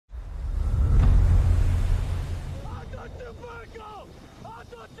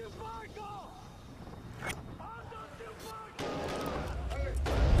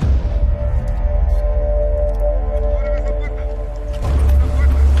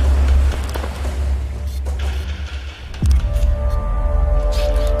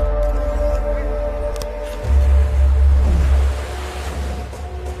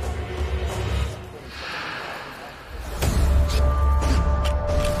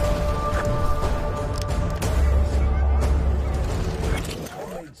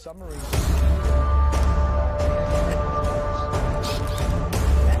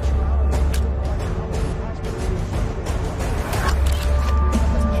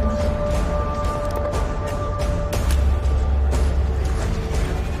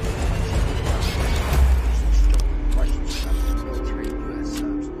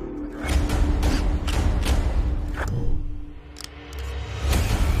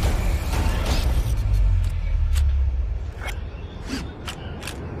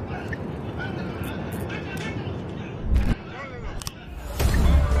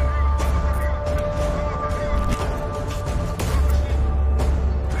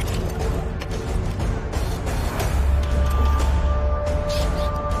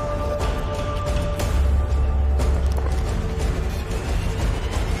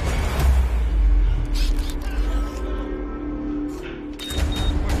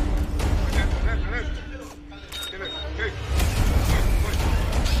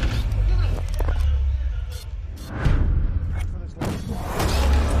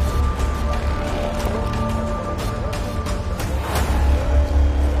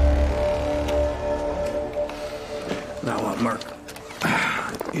Now, Mark,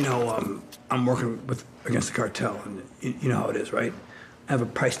 you know, I'm working against the cartel, and you know how it is, right? I have a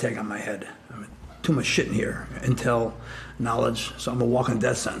price tag on my head. I mean, too much shit in here. Intel, knowledge, so I'm a walking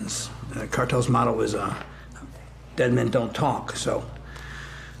death sentence. The cartel's motto is, dead men don't talk. So,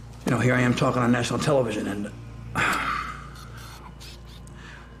 you know, here I am talking on national television, and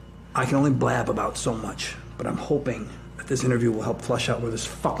I can only blab about so much, but I'm hoping that this interview will help flush out where this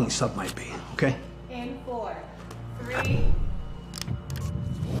fucking sub might be, okay? In 4, 3.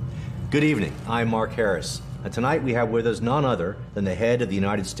 Good evening. I'm Mark Harris. And tonight we have with us none other than the head of the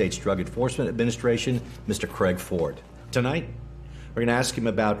United States Drug Enforcement Administration, Mr. Craig Ford. Tonight, we're going to ask him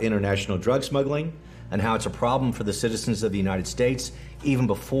about international drug smuggling and how it's a problem for the citizens of the United States even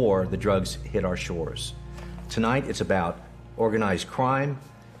before the drugs hit our shores. Tonight, it's about organized crime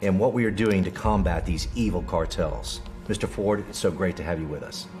and what we are doing to combat these evil cartels. Mr. Ford, it's so great to have you with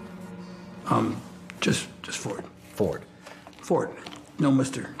us. Just Ford. Ford. Ford. No,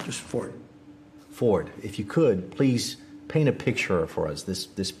 mister, just Ford. Ford, if you could, please paint a picture for us,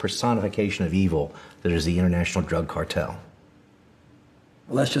 this personification of evil that is the international drug cartel.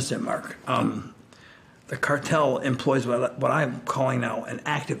 Well, that's just it, Mark. The cartel employs what I'm calling now an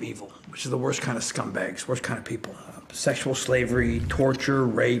active evil, which is the worst kind of scumbags, worst kind of people. Sexual slavery, torture,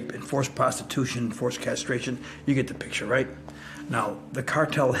 rape, enforced prostitution, forced castration. You get the picture, right? Now, the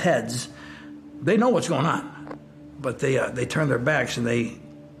cartel heads, they know what's going on, but they turn their backs and they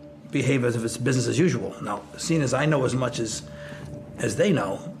behave as if it's business as usual. Now, seeing as I know as much as they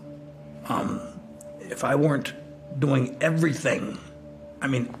know, if I weren't doing everything, I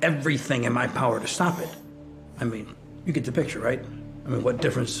mean everything in my power to stop it, I mean, you get the picture, right? I mean, what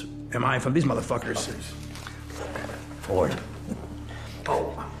difference am I from these motherfuckers? Ford.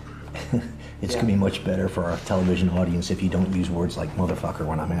 Oh. It's going to be much better for our television audience if you don't use words like motherfucker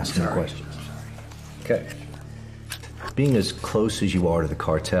when I'm asking questions. Okay. Being as close as you are to the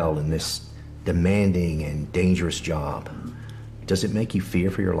cartel in this demanding and dangerous job, does it make you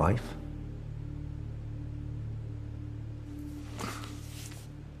fear for your life?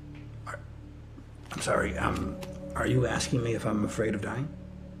 I'm sorry, are you asking me if I'm afraid of dying?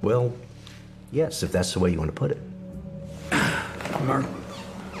 Well, yes, if that's the way you want to put it. Mark,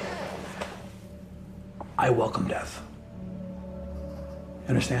 I welcome death. You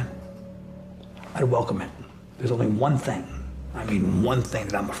understand? I welcome it. There's only one thing, I mean one thing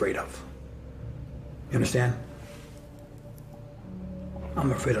that I'm afraid of. You understand?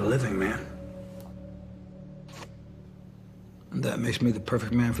 I'm afraid of living, man. And that makes me the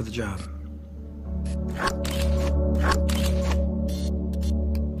perfect man for the job.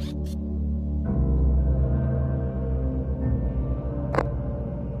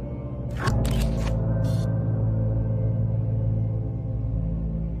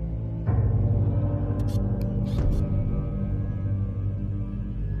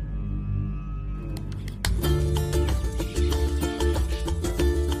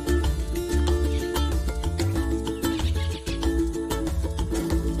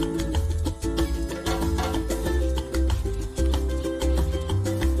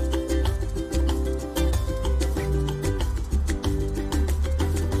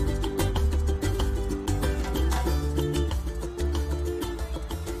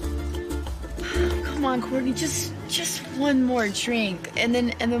 Come on, Courtney, just one more drink, and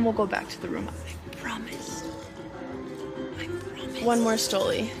then we'll go back to the room. I promise. I promise. One more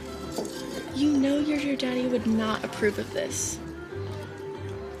Stoli. You know your daddy would not approve of this.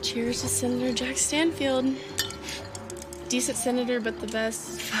 Cheers to Senator Jack Stanfield. Decent senator, but the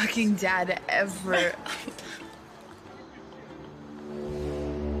best fucking dad ever.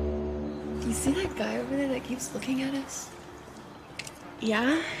 Do you see that guy over there that keeps looking at us?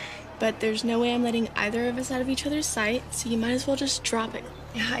 Yeah, but there's no way I'm letting either of us out of each other's sight, so you might as well just drop it.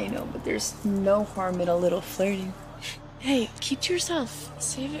 Yeah, I know, but there's no harm in a little flirting. Hey, keep to yourself.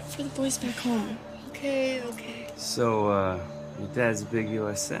 Save it for the boys back home. Okay. So, your dad's a big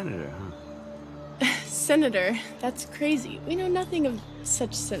U.S. senator, huh? Senator? That's crazy. We know nothing of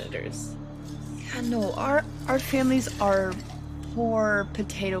such senators. Yeah, no, our families are poor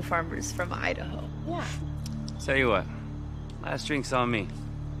potato farmers from Idaho. Yeah. Tell you what, last drink's on me.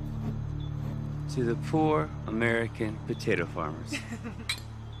 To the poor American potato farmers.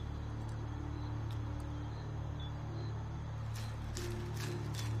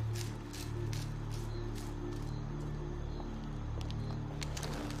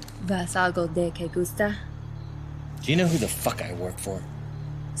 ¿Vas algo de que gusta? Do you know who the fuck I work for?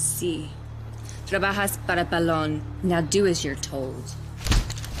 Sí. Trabajas para Balón. Now do as you're told.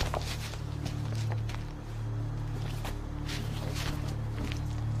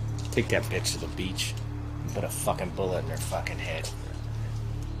 Take that bitch to the beach and Put a fucking bullet in her fucking head.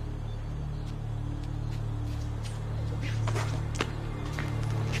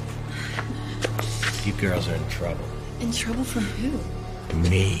 You girls are in trouble. In trouble from who?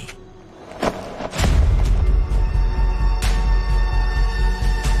 Me.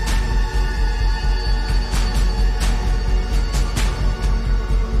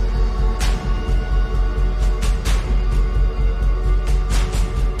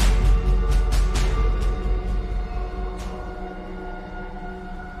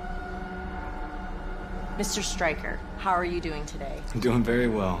 Mr. Stryker, how are you doing today? I'm doing very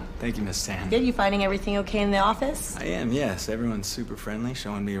well. Thank you, Miss Sand. Good, you finding everything okay in the office? I am, yes. Everyone's super friendly,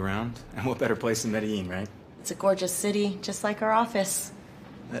 showing me around. And what better place than Medellin, right? It's a gorgeous city, just like our office.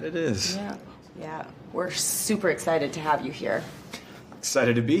 That it is. Yeah. We're super excited to have you here.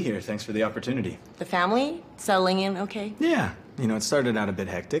 Excited to be here. Thanks for the opportunity. The family settling in okay? Yeah. You know, it started out a bit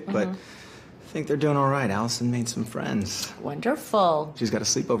hectic, but I think they're doing all right. Allison made some friends. Wonderful. She's got a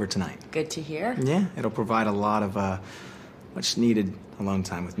sleepover tonight. Good to hear. Yeah, it'll provide a lot of much needed alone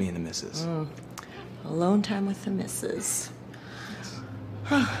time with me and the missus. Alone time with the missus.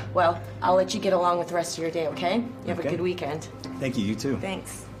 Well, I'll let you get along with the rest of your day, okay? You have a good weekend. Thank you, you too.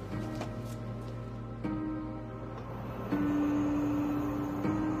 Thanks.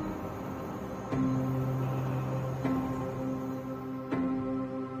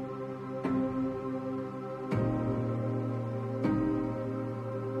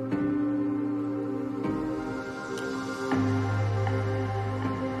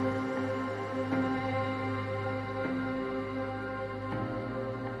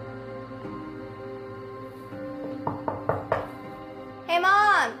 Hey,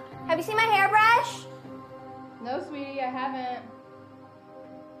 Mom! Have you seen my hairbrush? No, sweetie, I haven't.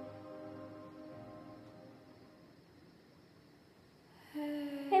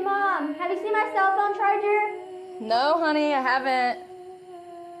 Hey, Mom! Have you seen my cell phone charger? No, honey, I haven't.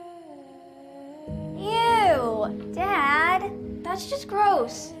 Ew! Dad! That's just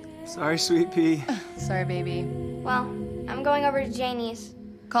gross. Sorry, sweet pea. Sorry, baby. Well, I'm going over to Janie's.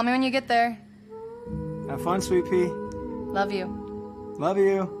 Call me when you get there. Have fun, sweet pea. Love you. Love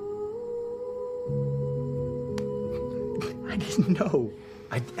you. I didn't know.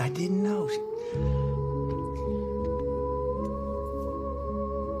 I didn't know.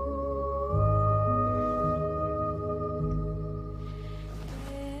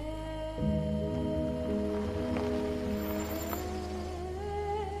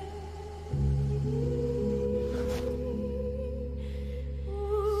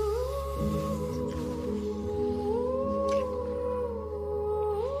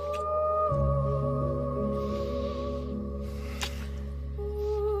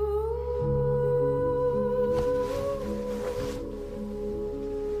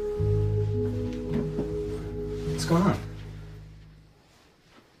 What's going on?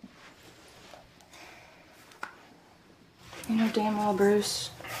 You know damn well,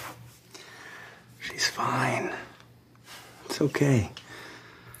 Bruce. She's fine. It's okay.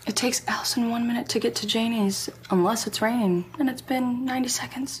 It takes Allison 1 minute to get to Janie's, unless it's raining, and it's been 90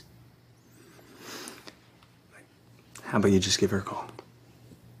 seconds. How about you just give her a call?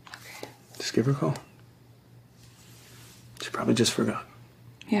 Okay. Just give her a call. She probably just forgot.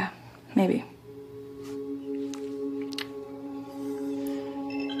 Yeah, maybe.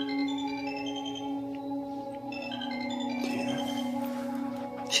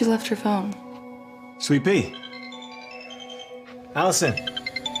 She left her phone. Sweet pea. Allison.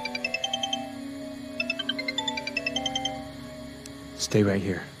 Stay right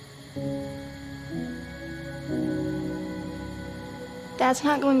here. Dad's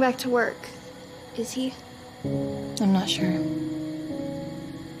not going back to work, is he? I'm not sure.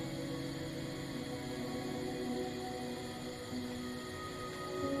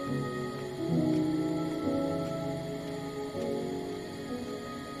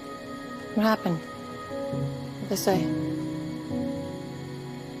 What happened? What'd they say?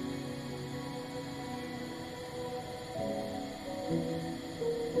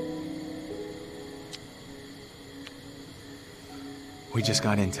 We just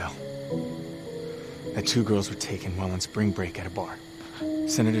got intel that 2 girls were taken while on spring break at a bar.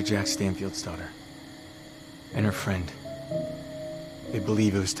 Senator Jack Stanfield's daughter and her friend. They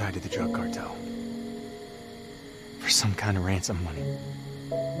believe it was tied to the drug cartel for some kind of ransom money.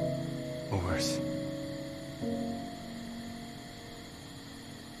 Or worse.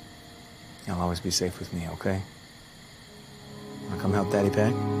 You'll always be safe with me, okay? Wanna come help Daddy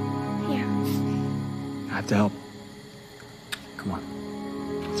pack? Yeah. I have to help. Come on.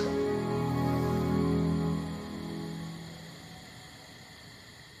 Let's go.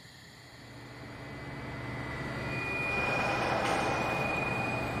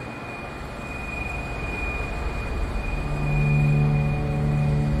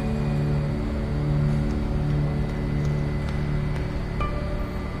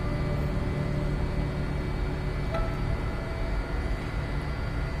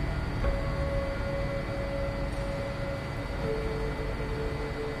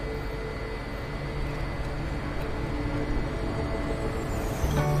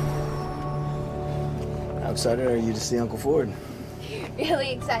 How excited are you to see Uncle Ford?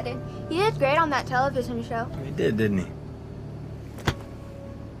 Really excited. He did great on that television show. He did, didn't he?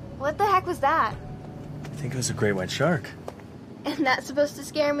 What the heck was that? I think it was a great white shark. And that's supposed to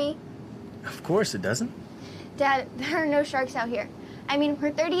scare me? Of course it doesn't. Dad, there are no sharks out here. I mean,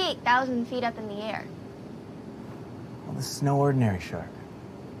 we're 38,000 feet up in the air. Well, this is no ordinary shark.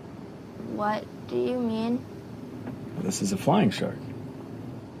 What do you mean? Well, this is a flying shark.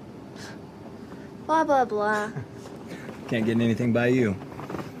 Blah, blah, blah. Can't get anything by you.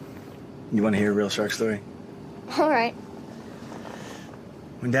 You want to hear a real shark story? All right.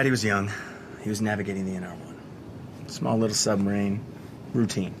 When Daddy was young, he was navigating the NR-1. Small little submarine,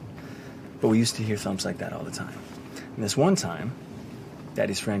 routine. But we used to hear thumps like that all the time. And this one time,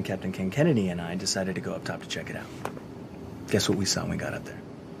 Daddy's friend Captain Ken Kennedy and I decided to go up top to check it out. Guess what we saw when we got up there?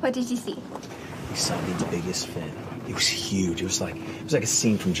 What did you see? We saw the biggest fin. It was huge. It was like a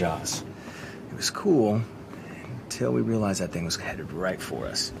scene from Jaws. It was cool until we realized that thing was headed right for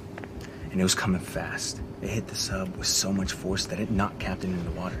us. And it was coming fast. It hit the sub with so much force that it knocked Captain into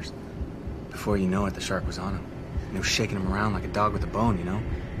the waters. Before you know it, the shark was on him. And it was shaking him around like a dog with a bone, you know?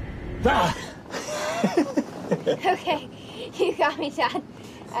 Ah! Okay, you got me, Dad.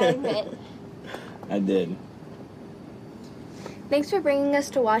 I admit. I did. Thanks for bringing us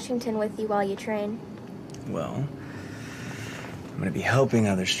to Washington with you while you train. Well, I'm gonna be helping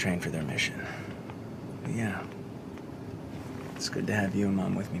others train for their mission. But yeah, it's good to have you and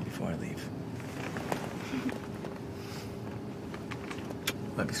Mom with me before I leave.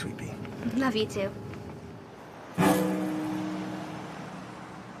 Love you, sweet pea. Love you too.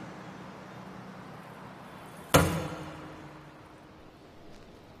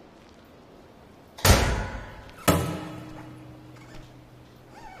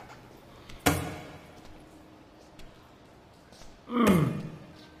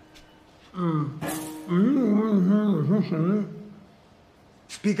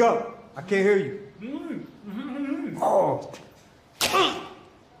 Speak up. I can't hear you. Oh.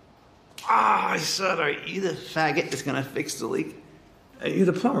 I said, are you the faggot that's gonna fix the leak? You're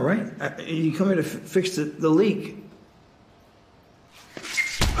the plumber, right? You come here to fix the leak.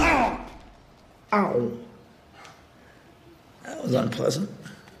 Ow! Ow. That was unpleasant.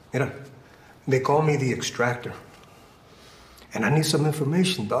 Mira, they call me the extractor. And I need some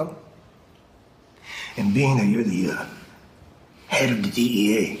information, dog. And being that you're the head of the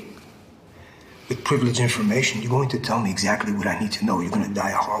DEA, with privileged information, you're going to tell me exactly what I need to know. You're going to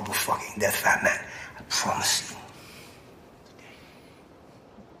die a horrible fucking death, fat man. I promise you.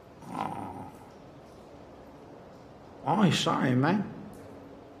 Oh, I'm sorry, man.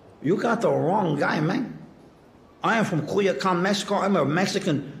 You got the wrong guy, man. I am from Culiacan, Mexico. I'm a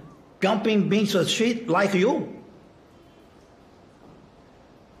Mexican jumping beans with shit like you.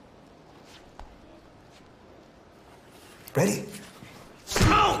 Ready?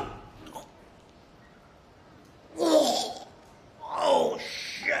 Oh! Oh,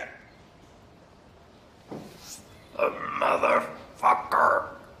 shit. A motherfucker.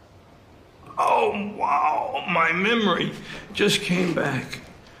 Oh, wow. My memory just came back.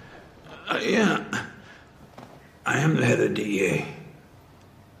 Yeah. I am the head of DEA.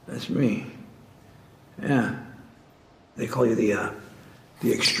 That's me. Yeah. They call you the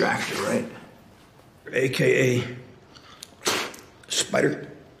extractor, right? AKA Spider.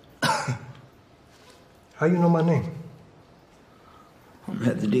 How you know my name? I'm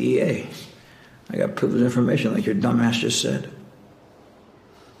head of the DEA. I got privileged information like your dumbass just said.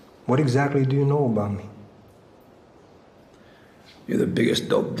 What exactly do you know about me? You're the biggest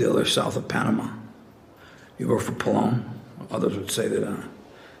dope dealer south of Panama. You work for Pallone. Others would say that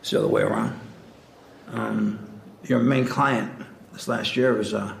it's the other way around. Your main client this last year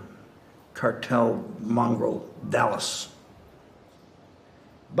was cartel mongrel Dallas.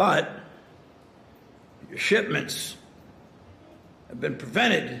 But your shipments have been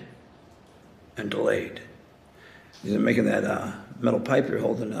prevented and delayed. Isn't making that metal pipe you're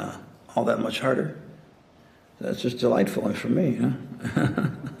holding all that much harder? That's just delightful for me, huh?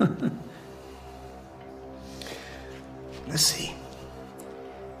 Let's see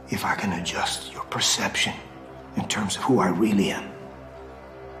if I can adjust your perception in terms of who I really am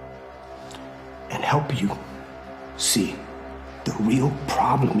and help you see the real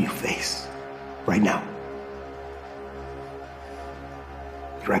problem you face right now.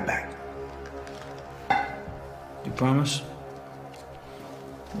 Be right back. You promise?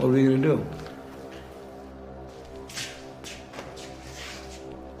 What are we gonna do?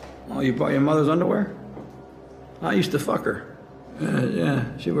 Oh, you bought your mother's underwear? I used to fuck her. Yeah,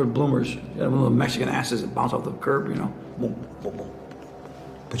 she wore bloomers. She had one of those Mexican asses that bounce off the curb, you know. Boom, boom, boom.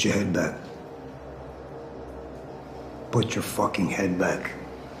 Put your head back. Put your fucking head back.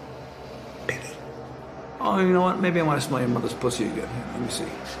 Oh, you know what? Maybe I want to smell your mother's pussy again. Here, let me see.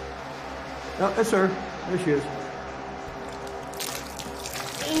 Oh, that's her. There she is.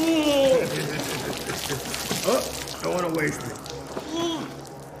 Oh, don't want to waste it.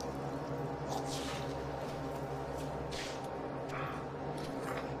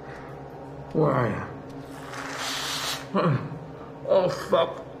 Where are you? Oh,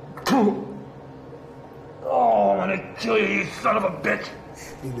 fuck. Oh, I'm gonna kill you, you son of a bitch.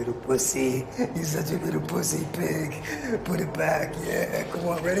 You little pussy. You such a little pussy pig. Put it back. Yeah, come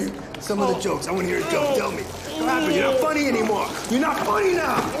on, ready? Some of the jokes. I want to hear a joke. Tell me. What happened? You're not funny anymore. You're not funny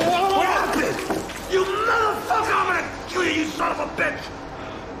now. What happened? You motherfucker! I'm gonna kill you, you son of a bitch!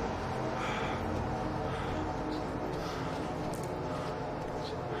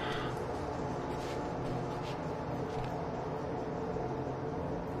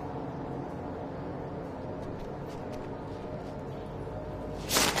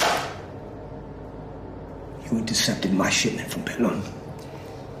 You intercepted my shipment from Pelon.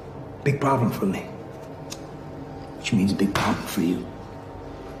 Big problem for me. Which means a big problem for you.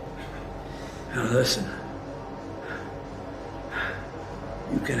 Now listen.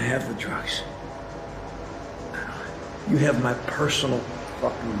 You can have the drugs. You have my personal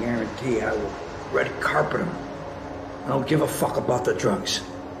fucking guarantee I will red carpet them. I don't give a fuck about the drugs.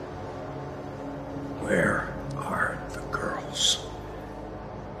 Where are the girls?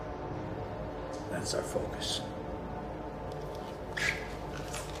 That's our focus.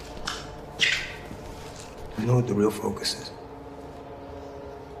 You know what the real focus is?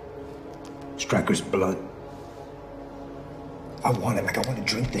 Stryker's blood. I want it like I want to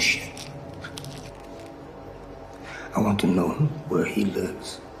drink this shit. I want to know where he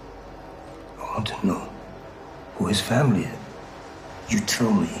lives. I want to know who his family is. You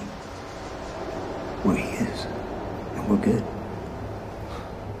tell me where he is, and we're good.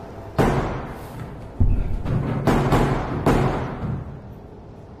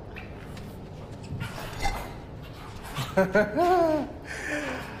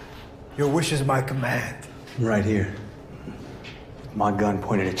 Your wish is my command. Right here. My gun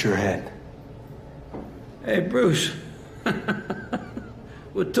pointed at your head. Hey, Bruce.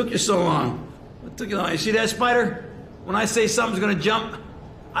 What took you so long? What took you long? You see that spider? When I say something's gonna jump,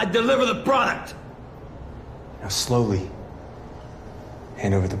 I deliver the product. Now slowly,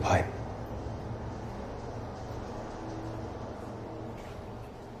 hand over the pipe.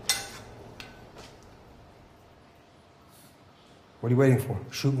 What are you waiting for?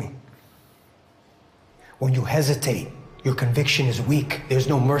 Shoot me. When you hesitate, your conviction is weak. There's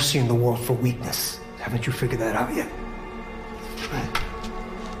no mercy in the world for weakness. Haven't you figured that out yet?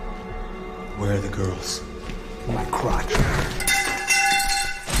 Where are the girls? My crotch.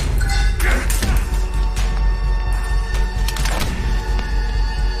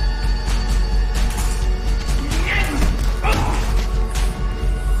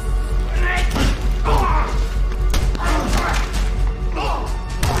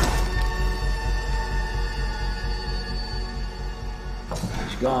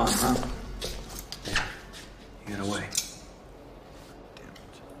 Gone, huh? You got away.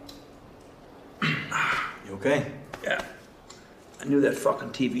 You okay? Yeah. I knew that fucking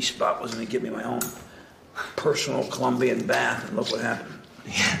TV spot was gonna give me my own personal Colombian bath, and look what happened.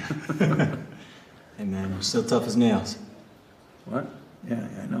 Hey man, you're still tough as nails. What? Yeah,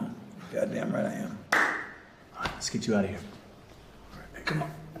 I know. Goddamn right I am. All right, let's get you out of here. Hey, come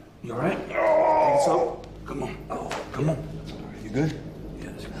on. You all right? Oh. So, come on. Oh, come on. You good?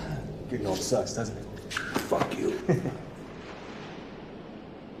 Yes. Getting all sucks, doesn't it? Fuck you.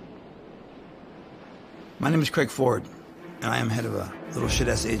 My name is Craig Ford, and I am head of a little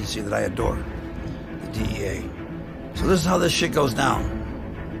shit-ass agency that I adore, the DEA. So this is how this shit goes down,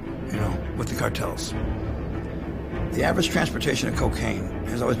 you know, with the cartels. The average transportation of cocaine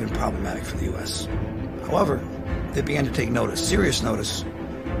has always been problematic for the U.S. However, they began to take notice, serious notice,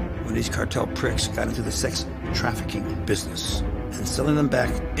 when these cartel pricks got into the sex trafficking business and selling them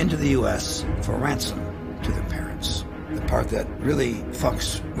back into the U.S. for ransom to their parents. The part that really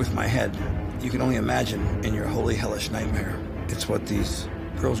fucks with my head, you can only imagine in your holy hellish nightmare. It's what these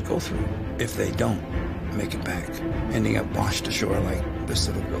girls go through if they don't make it back, ending up washed ashore like this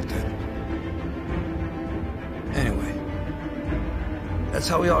little girl did. Anyway, that's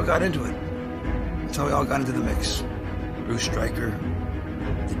how we all got into it. That's how we all got into the mix. Bruce Stryker,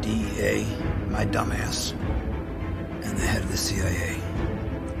 the DEA, my dumbass, and the head of the CIA.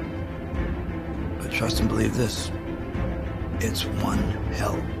 But trust and believe this, it's one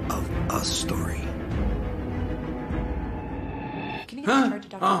hell of a story. Can you get in charge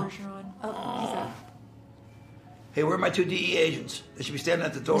of Dr. Bergeron? Oh, he's up. Hey, where are my 2 DEA agents? They should be standing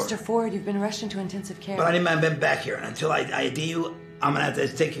at the door. Mr. Ford, you've been rushed into intensive care. But I need my men back here, and until I ID you, I'm gonna have to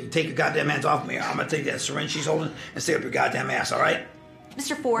take your goddamn hands off me. I'm gonna take that syringe she's holding and stick up your goddamn ass, all right?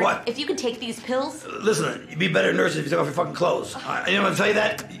 Mr. Ford, What? if you could take these pills... Listen, you'd be better nurses if you took off your fucking clothes. You know what I'm tell you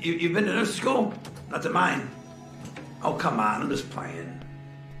that? You've been to nursing school? Not to mine. Oh, come on, I'm just playing.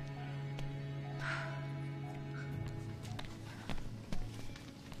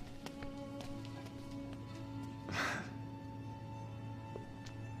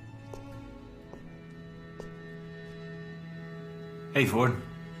 Hey, Ford.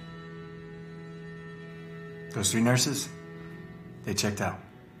 Those 3 nurses, they checked out.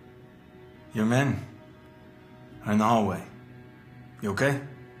 Your men are in the hallway. You okay?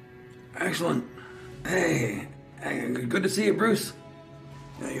 Excellent. Hey, good to see you, Bruce.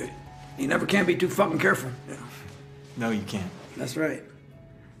 You never can be too fucking careful. Yeah. No, you can't. That's right.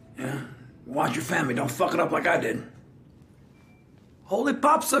 Yeah. Watch your family. Don't fuck it up like I did. Holy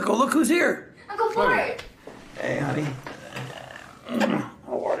popsicle, look who's here. Uncle Ford. Hey, honey.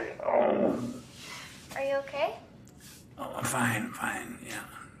 How are you? Oh. Are you okay? Oh, I'm fine, yeah.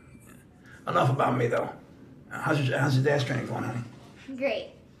 Enough about me, though. How's your dad's training going, honey?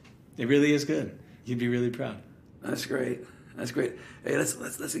 Great. It really is good. You'd be really proud. That's great. Hey,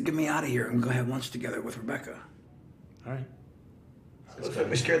 let's get me out of here and we'll go have lunch together with Rebecca. All right. Looks like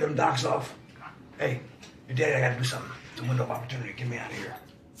we scared them docs off. Hey, your daddy, I gotta do something. It's a window of opportunity. Get me out of here.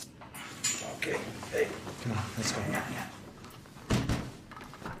 Okay. Hey. Come on, let's go. Yeah.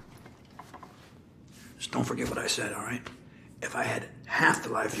 Just don't forget what I said, all right? If I had half the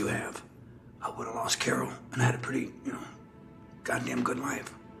life you have, I would have lost Carol and had a pretty, goddamn good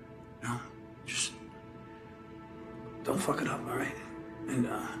life. Just don't fuck it up, all right? And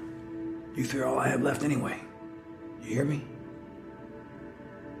you 3 are all I have left anyway. You hear me?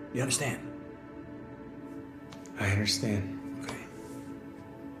 You understand? I understand. Okay.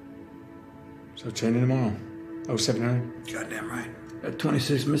 So training tomorrow. 0700? Goddamn right. Got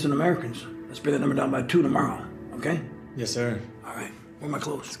 26 missing Americans. Let's bring that number down by 2 tomorrow, okay? Yes, sir. All right. Where are my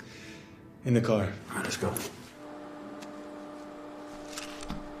clothes? In the car. All right, let's go.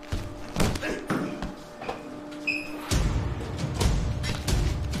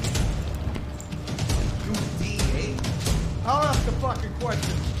 I'll ask a fucking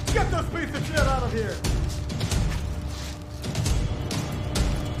question. Get this piece of shit out of here!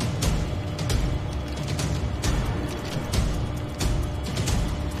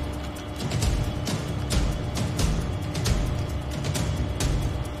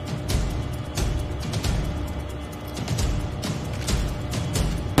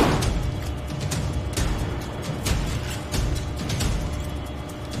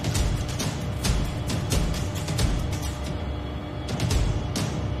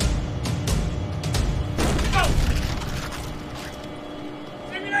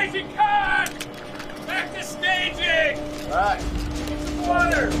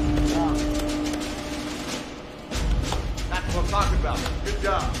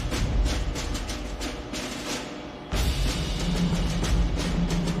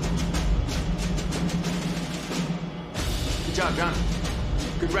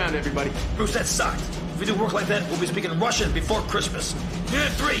 Everybody. Bruce, that sucked. If we do work like that, we'll be speaking Russian before Christmas.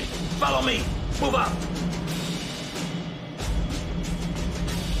 Unit 3, follow me. Move up.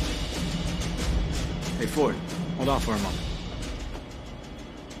 Hey, Ford, hold on for a moment.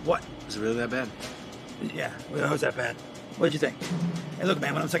 What? Was it really that bad? Yeah, well, how's that bad? What'd you think? Hey, look,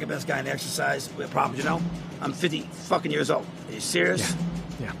 man, when I'm second best guy in the exercise, we have problems, I'm 50 fucking years old. Are you serious?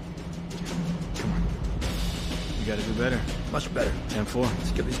 Yeah. Come on. You gotta do better. Much better. 10-4.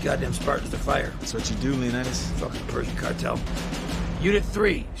 Let's give these goddamn Spartans the fire. That's what you do, Leonidas. Fucking Persian cartel. Unit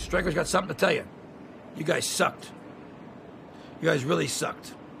 3, Stryker's got something to tell you. You guys sucked. You guys really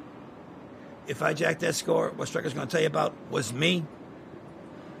sucked. If I jacked that score, what Stryker's gonna tell you about was me.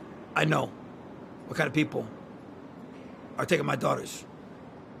 I know what kind of people are taking my daughters.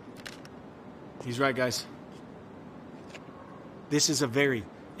 He's right, guys. This is a very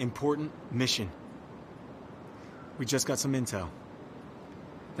important mission. We just got some intel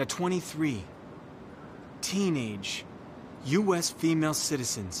that 23 teenage U.S. female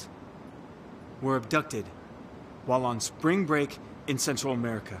citizens were abducted while on spring break in Central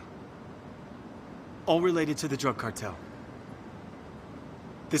America. All related to the drug cartel.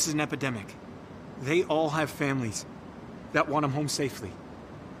 This is an epidemic. They all have families that want them home safely.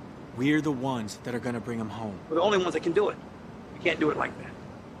 We're the ones that are gonna bring them home. We're the only ones that can do it. We can't do it like that.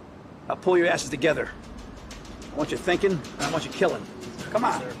 Now pull your asses together. I want you thinking, and I want you killing. Come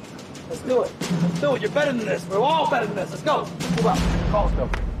on. Let's do it. Let's do it. You're better than this. We're all better than this. Let's go. Move up. Call us, go.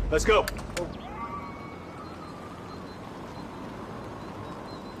 Let's go.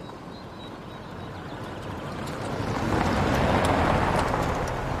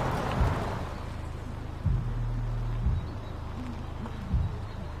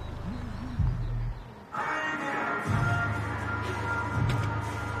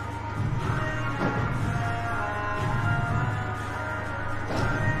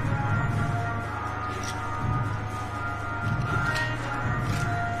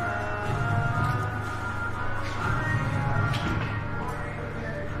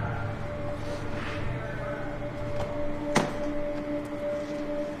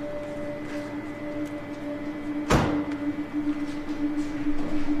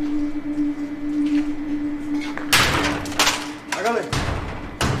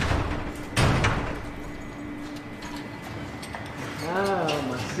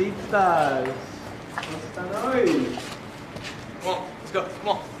 estás? ¿Cómo están hoy? Come on, let's go. Come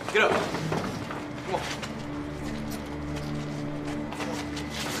on, get up. Come on.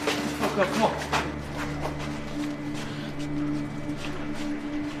 Fuck up, come on.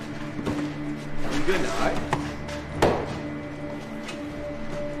 You good now, right?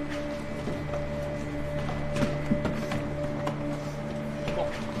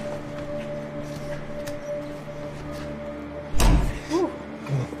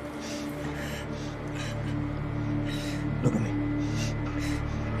 Look at me.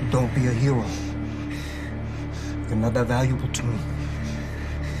 Don't be a hero. You're not that valuable to me.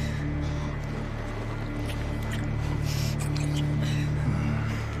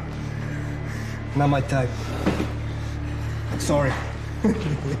 Not my type. Sorry.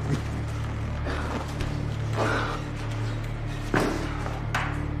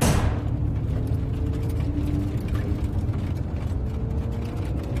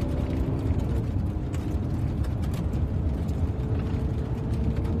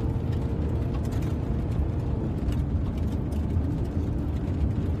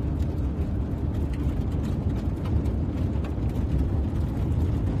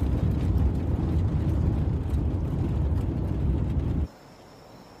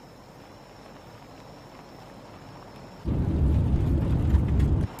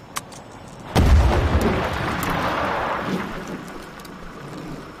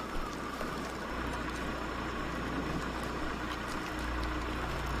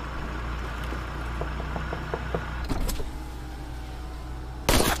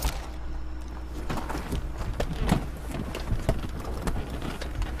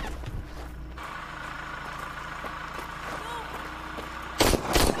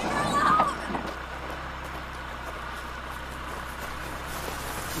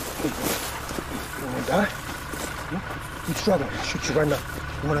 You wanna die? Keep struggling. I'll shoot you right now.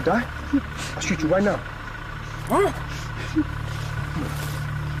 You wanna die? I'll shoot you right now. Huh?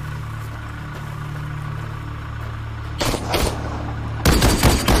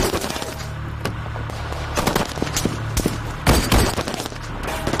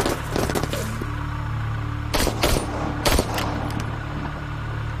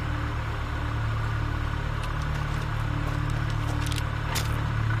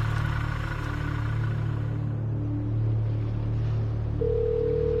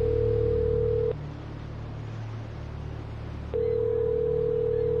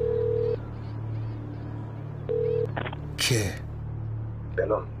 ¿Qué?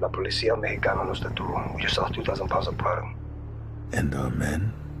 Belo, la policía mexicana nos detuvo. We just lost 2,000 pounds of product. And the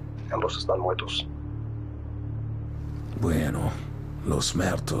men? Ambos están muertos. Bueno, los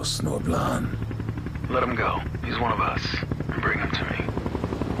muertos no hablan. Let him go. He's one of us. Bring him to me.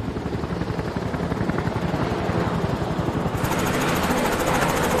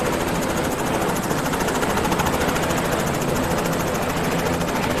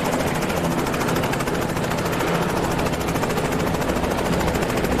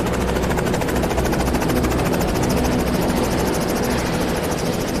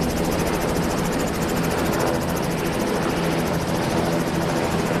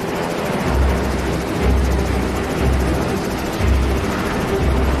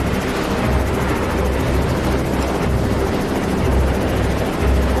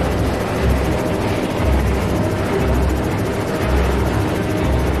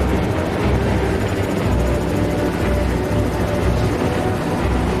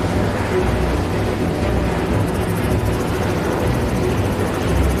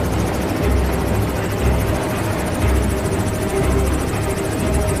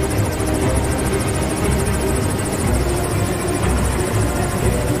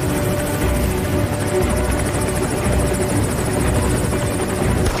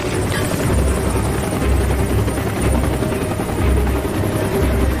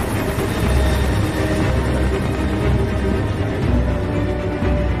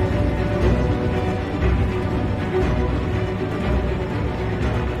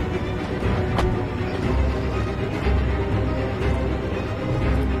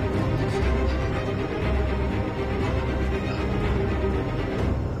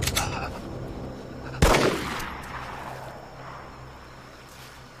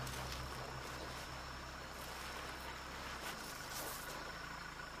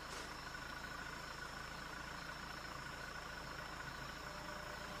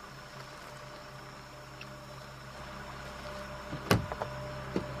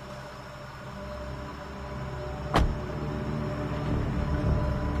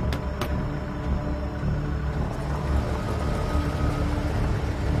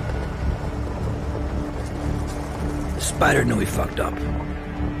 Spider knew he fucked up.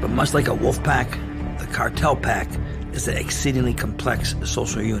 But much like a wolf pack, the cartel pack is an exceedingly complex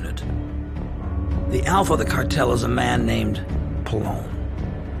social unit. The alpha of the cartel is a man named Pallone.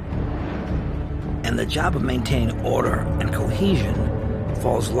 And the job of maintaining order and cohesion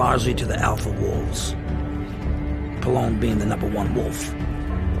falls largely to the alpha wolves, Pallone being the #1 wolf.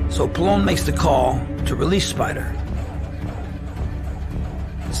 So Pallone makes the call to release Spider.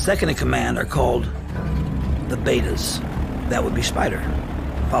 Second in command are called the betas. That would be Spider,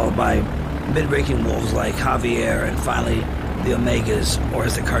 followed by mid-ranking wolves like Javier, and finally the Omegas, or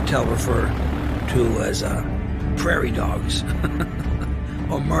as the cartel refer to as prairie dogs,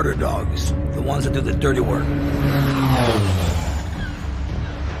 or murder dogs, the ones that do the dirty work.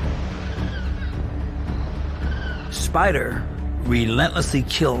 Spider relentlessly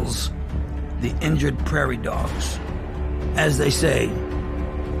kills the injured prairie dogs. As they say,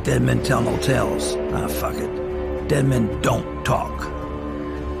 dead men tell no tales. Ah, fuck it. Dead men don't talk.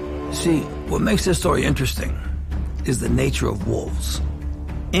 See, what makes this story interesting is the nature of wolves.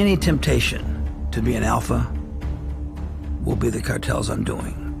 Any temptation to be an alpha will be the cartel's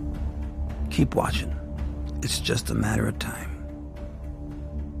undoing. Keep watching. It's just a matter of time.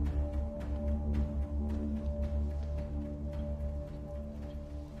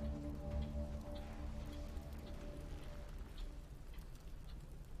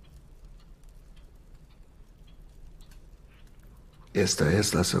 Esta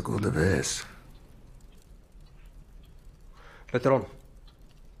es la segunda vez. Patrón,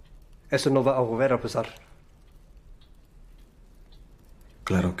 eso no va a volver a pasar.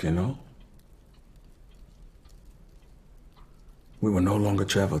 Claro que no. We will no longer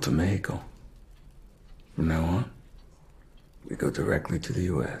travel to Mexico. From now on, we go directly to the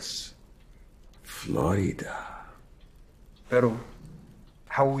U.S. Florida. Pero,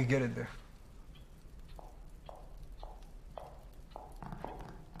 how will we get it there?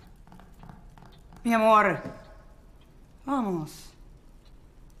 Mi amor, vamos.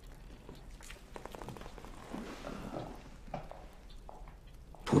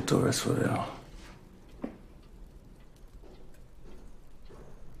 Puto resfriado.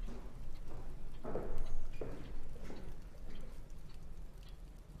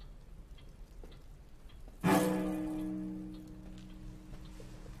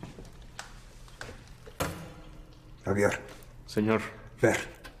 Javier. Señor. Ver.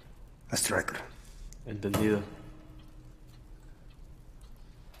 A striker. Entendido.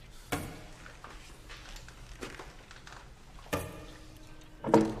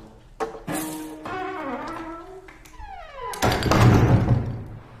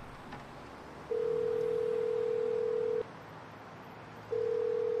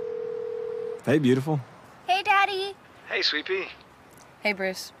 Hey, beautiful. Hey, Daddy. Hey, Sweet Pea. Hey,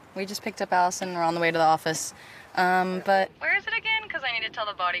 Bruce. We just picked up Allison and we're on the way to the office. But where is it again? Because I need to tell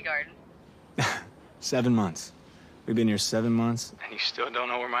the bodyguard. 7 months. We've been here 7 months. And you still don't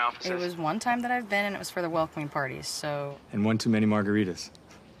know where my office It is? was one time that I've been, and it was for the welcoming parties, so... And one too many margaritas.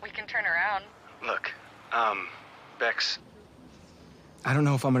 We can turn around. Look, Bex, I don't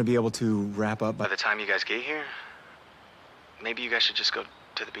know if I'm gonna be able to wrap up by the time you guys get here, maybe you guys should just go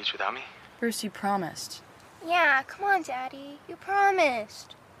to the beach without me? Bruce, you promised. Yeah, come on, Daddy. You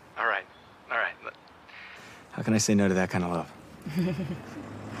promised. All right. How can I say no to that kind of love?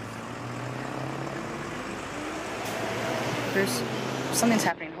 Bruce, something's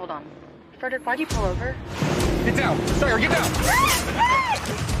happening. Hold on. Frederick, why'd you pull over? Get down! Striker, get down!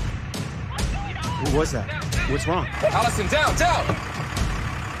 What was that? What's wrong? Allison, down!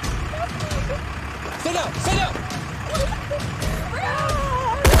 Sit down!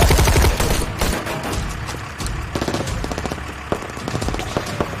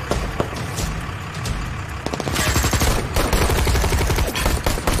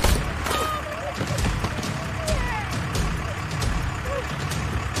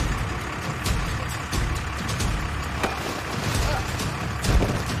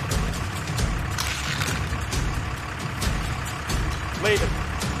 Leave it.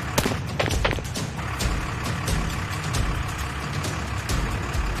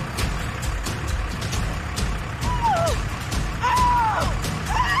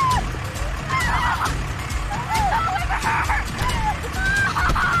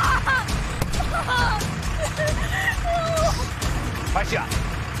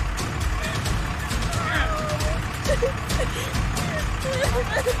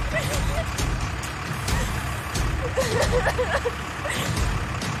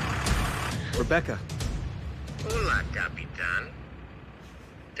 Rebecca. Hola, Capitán.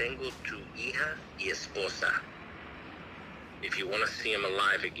 Tengo tu hija y esposa. If you want to see him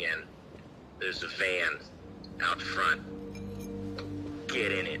alive again, there's a van out front.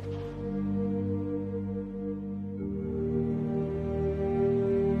 Get in it.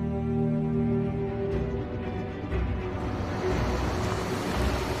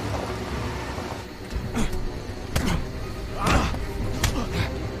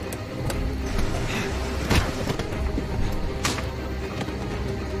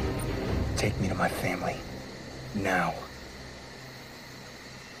 Take me to my family. Now.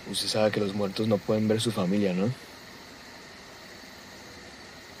 Usted sabe que los muertos no pueden ver su familia, ¿no?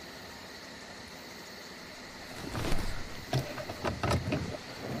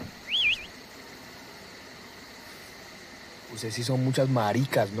 Ustedes sí son muchas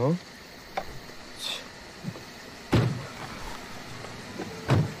maricas, ¿no?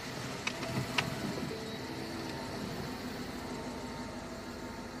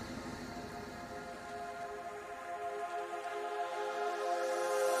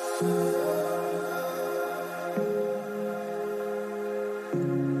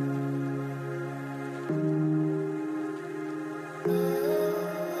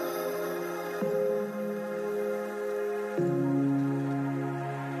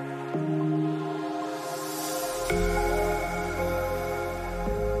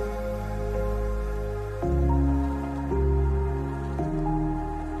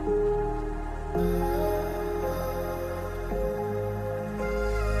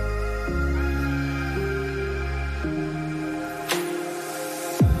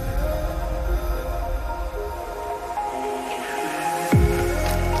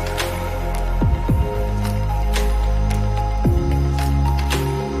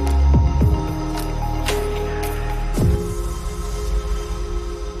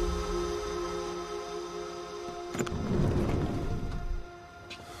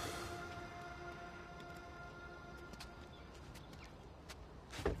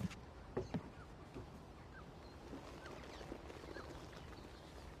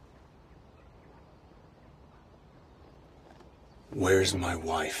 Where's my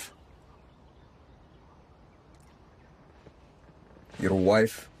wife? Your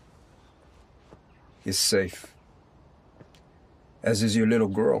wife is safe, as is your little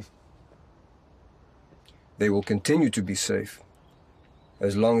girl. They will continue to be safe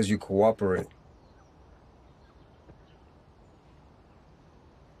as long as you cooperate.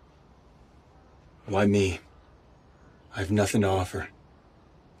 Why me? I have nothing to offer.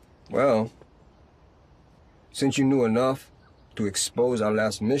 Well, since you knew enough to expose our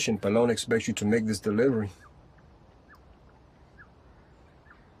last mission, Pelon expects you to make this delivery.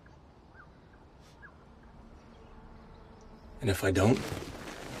 And if I don't?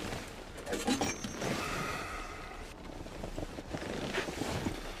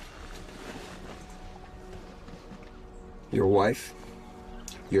 Your wife,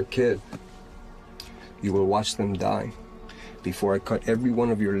 your kid, you will watch them die before I cut every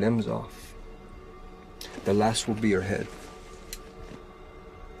one of your limbs off. The last will be your head.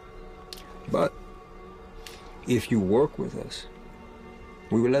 But if you work with us,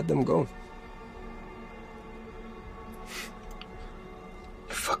 we will let them go.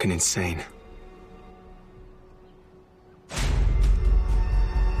 You're fucking insane.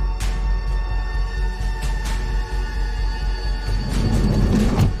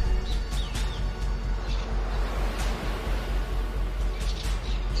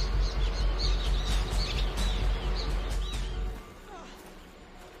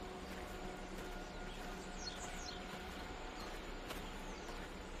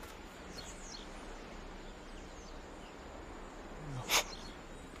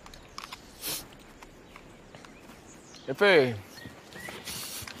 Jefe.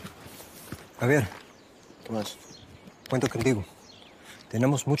 Javier. ¿Qué más? Cuento contigo.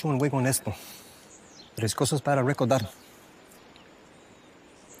 Tenemos mucho en juego en esto. 3 cosas para recordar.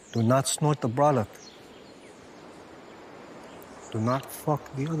 Do not snort the product. Do not fuck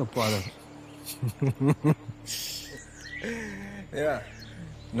the other product. Yeah.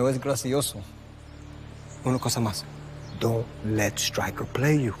 No es gracioso. Una cosa más. Don't let Stryker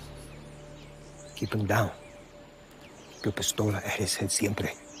play you. Keep him down. Your pistola at his head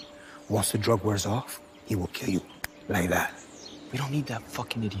siempre. Once the drug wears off, he will kill you. Like that. We don't need that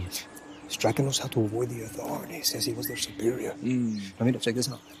fucking idiot. Stryker knows how to avoid the authority. He says he was their superior. Now, mira, check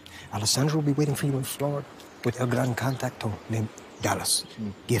this out. Alessandro will be waiting for you in Florida with El Gran Contacto named Dallas.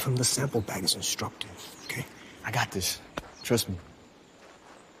 Give him the sample bag as instructed, okay? I got this. Trust me.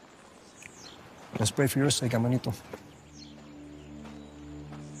 Let's pray for your sake, hermanito.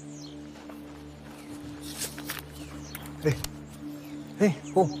 Hey. Hey,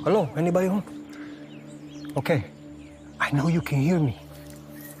 oh, hello, anybody home? Okay, I know you can hear me.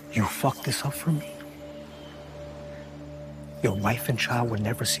 You fucked this up for me. Your wife and child will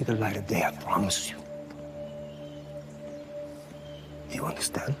never see the light of day, I promise you. Do you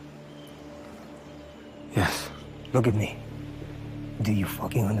understand? Yes. Look at me. Do you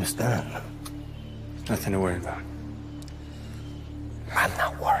fucking understand? Nothing to worry about. I'm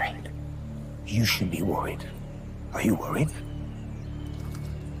not worried. You should be worried. Are you worried?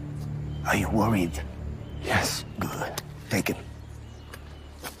 Are you worried? Yes. Good. Take it.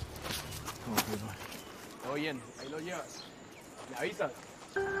 Oye, ahí lo llevas. ¿Me avisas?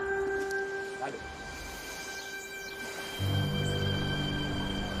 Dale.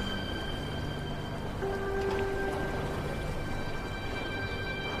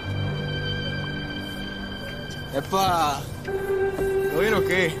 ¡Epa! ¿Todo bien o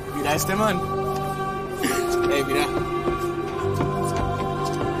qué? Mira a este man. Mira.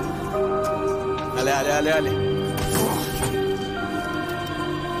 Dale.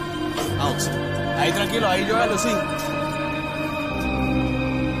 Vamos. Ahí tranquilo, ahí yo lo sí.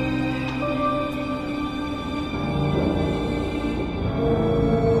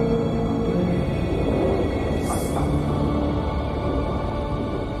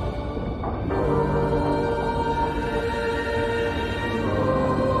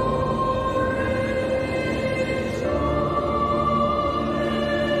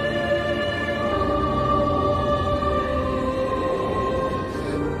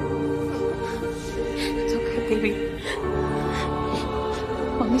 Baby.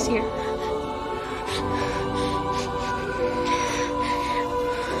 Mommy's here.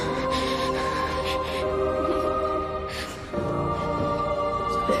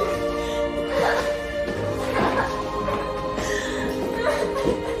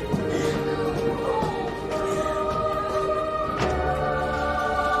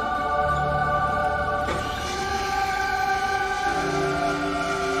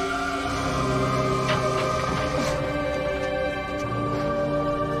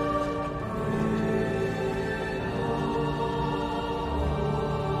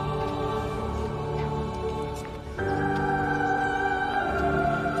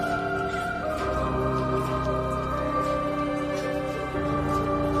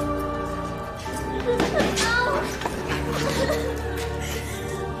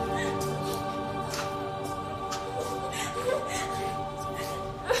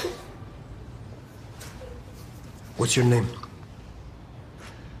 What's your name?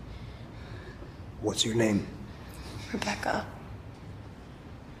 What's your name? Rebecca.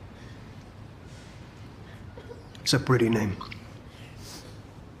 It's a pretty name.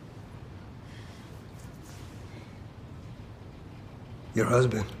 Your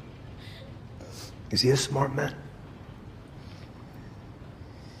husband, is he a smart man?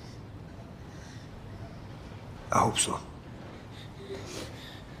 I hope so.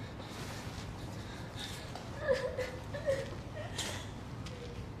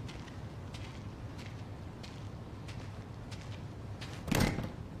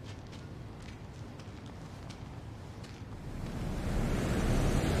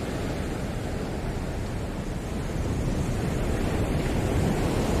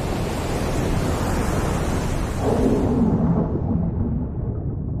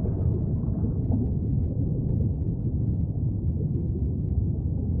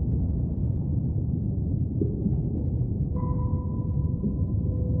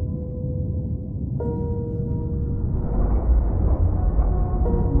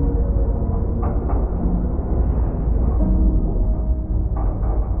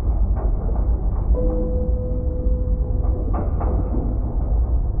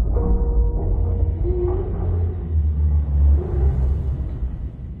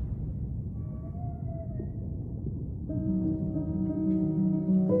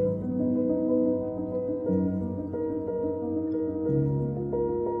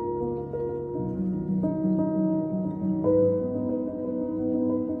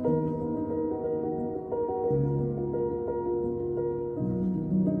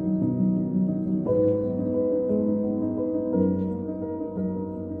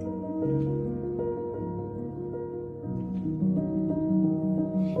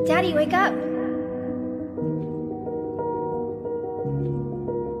 Daddy, wake up.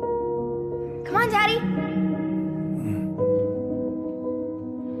 Come on, Daddy.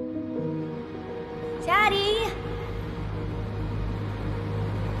 Daddy.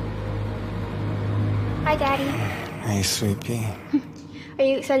 Hi, Daddy. Hey, sweet pea. Are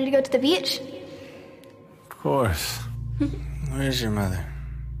you excited to go to the beach? Of course. Where's your mother?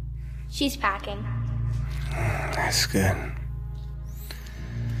 She's packing. That's good.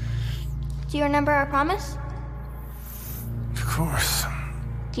 Do you remember our promise? Of course.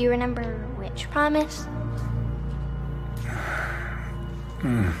 Do you remember which promise?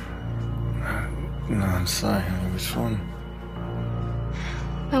 No, I'm sorry, honey. Which one?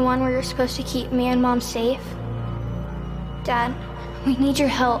 The one where you're supposed to keep me and Mom safe. Dad, we need your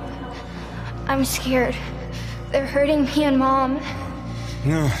help. I'm scared. They're hurting me and Mom.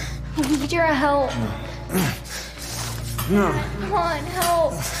 No. We need your help. No. Come on,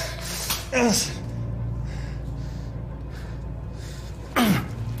 help. Yes.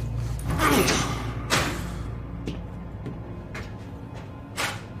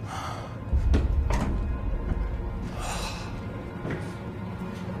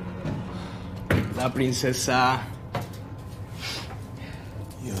 La princesa.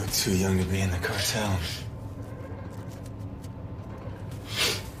 You look too young to be in the cartel.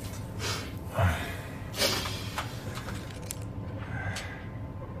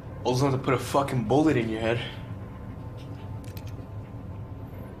 Old enough to put a fucking bullet in your head.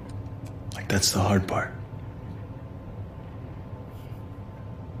 Like, that's the hard part.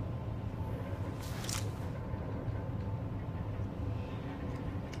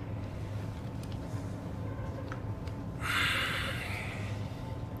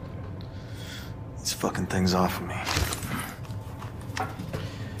 These fucking things off of me.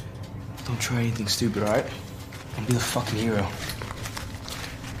 Don't try anything stupid, alright? Don't be the fucking hero.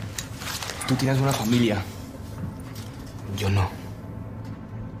 Tú tienes una familia. Yo no.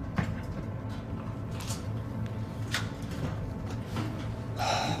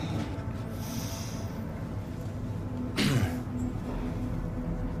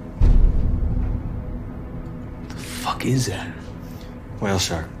 The fuck is that? Whale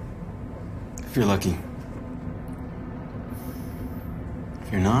shark. If you're lucky.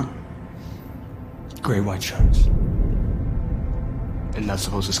 If you're not, great white sharks. And that's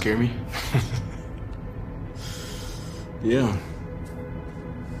supposed to scare me? Yeah.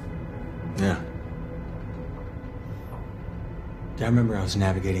 Yeah. I remember I was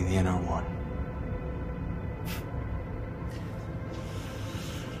navigating the NR1.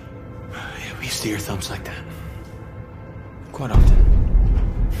 Yeah, we used to hear thumps like that. Quite often.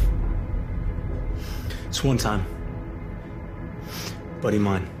 This one time, buddy of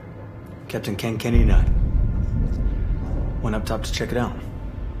mine, Captain Ken Kennedy and I, went up top to check it out.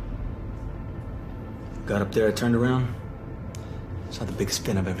 Got up there, I turned around, saw the biggest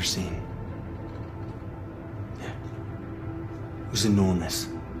fin I've ever seen. Yeah. It was enormous.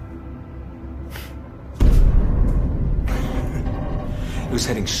 It was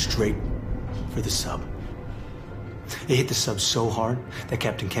heading straight for the sub. It hit the sub so hard that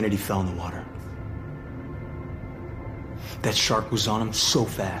Captain Kennedy fell in the water. That shark was on him so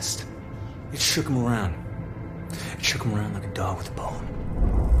fast, it shook him around. It shook him around like a dog with a bone.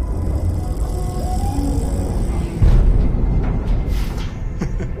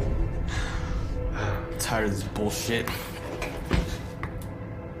 I'm tired of this bullshit.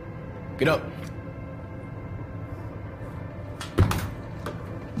 Get up.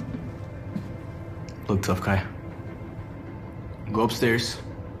 Look, tough guy. Go upstairs.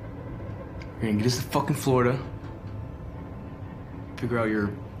 You're gonna get us to fucking Florida. Figure out your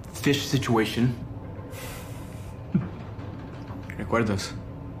fish situation. ¿Recuerdas?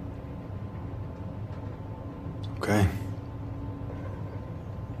 Okay.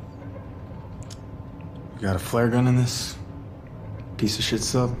 You got a flare gun in this piece of shit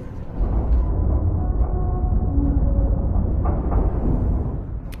sub?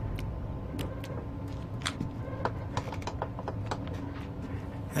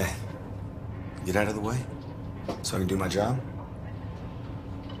 Hey, get out of the way so I can do my job.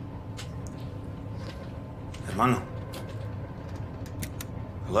 Hermano.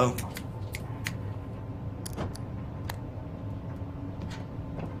 Hello?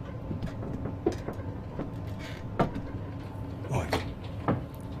 What?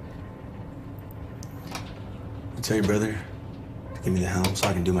 You tell your brother to give me the helm so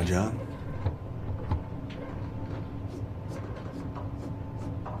I can do my job?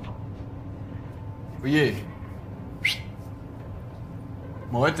 Oye.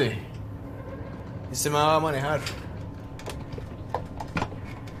 Muévete. Este me va a manejar.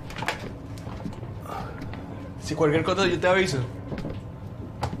 Si cualquier cosa yo te aviso.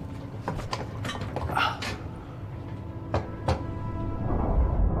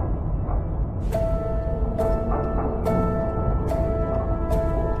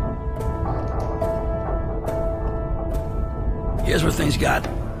 Here's where things got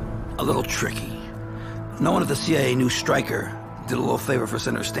a little tricky. No one at the CIA knew Stryker did a little favor for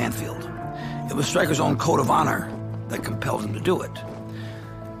Senator Stanfield. It was Stryker's own code of honor that compelled him to do it.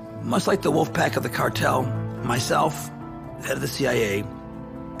 Much like the wolf pack of the cartel, myself, the head of the CIA,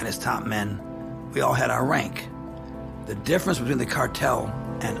 and his top men, we all had our rank. The difference between the cartel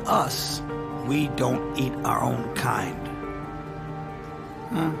and us, we don't eat our own kind.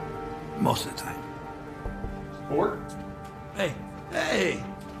 Most of the time. Ford? Hey, hey.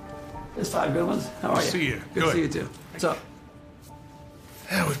 There's 5 good ones. How are you? See you. Good to see you too. What's up?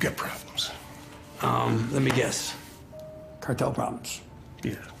 Yeah, we've got problems. Let me guess. Cartel problems.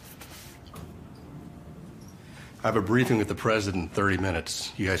 Yeah. I have a briefing with the president in 30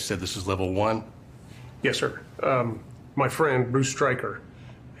 minutes. You guys said this is level 1? Yes, sir. My friend, Bruce Stryker,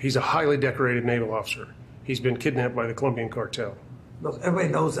 he's a highly decorated naval officer. He's been kidnapped by the Colombian cartel. Look, everybody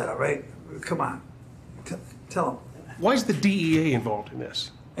knows that, all right? Come on. Tell them. Why is the DEA involved in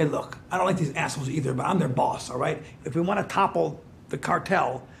this? Hey, look, I don't like these assholes either, but I'm their boss, all right? If we want to topple the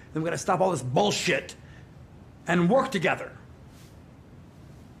cartel, then we got to stop all this bullshit and work together.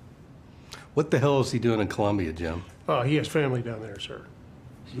 What the hell is he doing in Colombia, Jim? He has family down there, sir.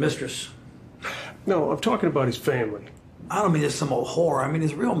 His mistress. No, I'm talking about his family. I don't mean it's some old whore. I mean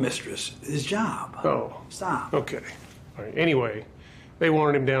his real mistress, his job. Oh. Stop. Okay. All right. Anyway, they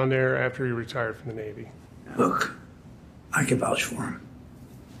wanted him down there after he retired from the Navy. Look, I can vouch for him.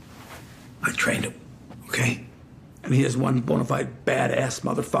 I trained him, okay? And he is one bona fide badass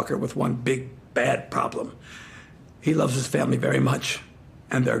motherfucker with one big bad problem. He loves his family very much,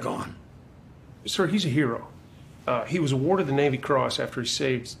 and they're gone. Sir, he's a hero. He was awarded the Navy Cross after he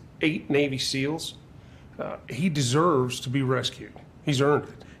saved 8 Navy SEALs. He deserves to be rescued. He's earned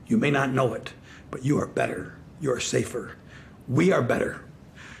it. You may not know it, but you are better. You are safer. We are better.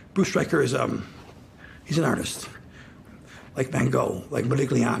 Bruce Stryker is, he's an artist. Like Van Gogh, like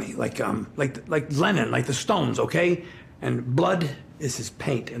Modigliani, like Lennon, like the Stones, okay? And blood is his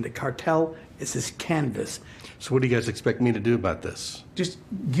paint, and the cartel is his canvas. So what do you guys expect me to do about this? Just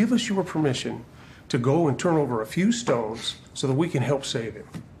give us your permission to go and turn over a few stones so that we can help save him.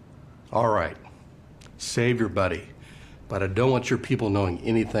 All right. Save your buddy. But I don't want your people knowing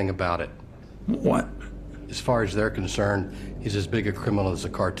anything about it. What? As far as they're concerned, he's as big a criminal as the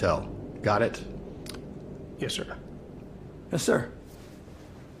cartel. Got it? Yes, sir. Yes, sir.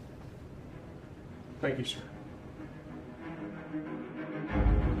 Thank you, sir.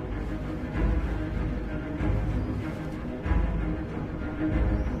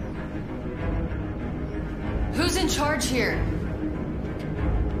 Who's in charge here?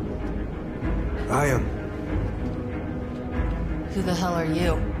 I am. Who the hell are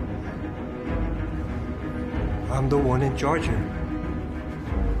you? I'm the one in charge here.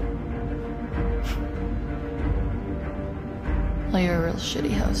 Well, you're a real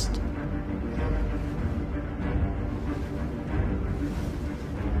shitty host.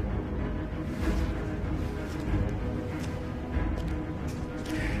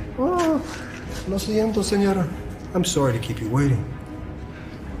 Oh, lo siento, señora. I'm sorry to keep you waiting.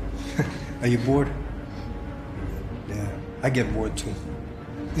 Are you bored? Yeah, I get bored too.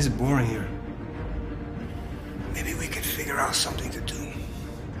 It's boring here. Maybe we could figure out something to do.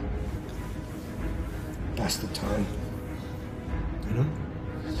 Pass the time. You know?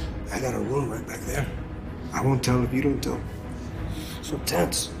 I got a room right back there. I won't tell if you don't tell. So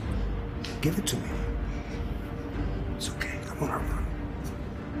tense. Give it to me. It's okay. I won't hurt Mom.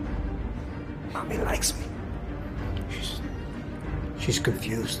 Mommy likes me. She's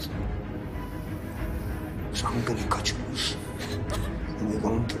confused. So I'm gonna cut you loose. And we're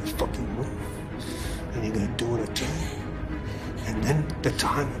going to the fucking room. And you're gonna do what I tell you. And then the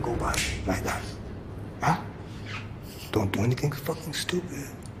time will go by like that. Huh? Don't do anything fucking stupid.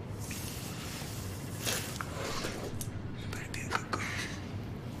 You better be a good girl.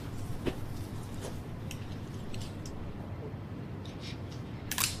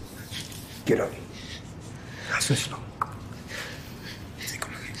 Get up. That's slow. Take a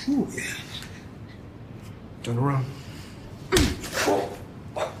look. Ooh, yeah. Turn around. Oh,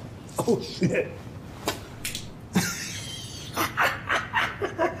 oh shit.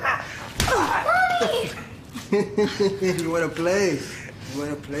 You wanna play? You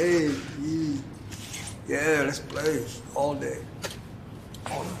wanna play? Yeah, let's play all day.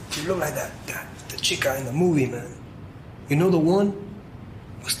 Oh, you look like the chica in the movie, man. You know the one?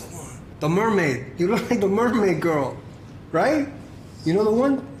 What's the one? The mermaid. You look like the mermaid girl, right? You know the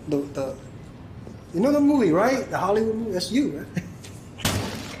one? You know the movie, right? The Hollywood movie. That's you, right?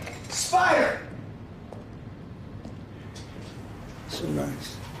 Spider. So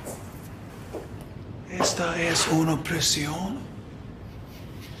nice. Esta es una prisión.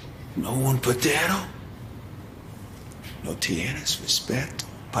 No un potato. No tienes respeto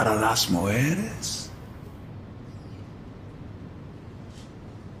para las mujeres.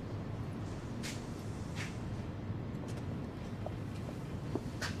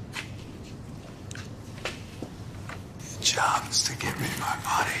 job is to get me my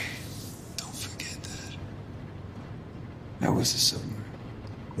body. Don't forget that. That was the submarine.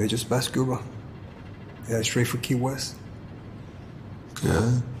 They just passed Cuba. Yeah, straight for Key West.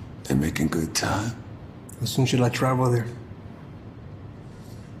 Good. They're making good time. How soon should I travel there?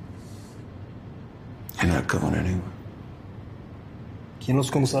 You're not going anywhere. ¿Quién los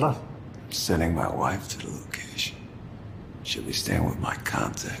conocerá? Sending my wife to the location. She'll be staying with my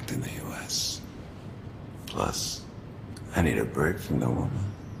contact in the U.S. Plus, I need a break from the woman.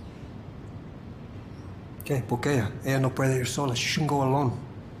 ¿Qué? ¿Por qué ella? Ella no puede ir sola. She shouldn't go alone.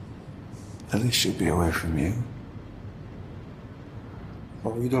 At least she'll be away from you.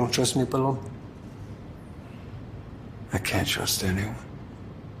 Oh, you don't trust me, Pelon? I can't trust anyone.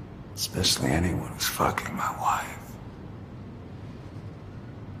 Especially anyone who's fucking my wife.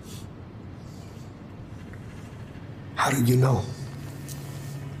 How did you know?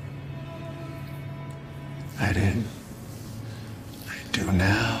 I didn't. I do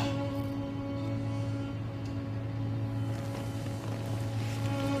now.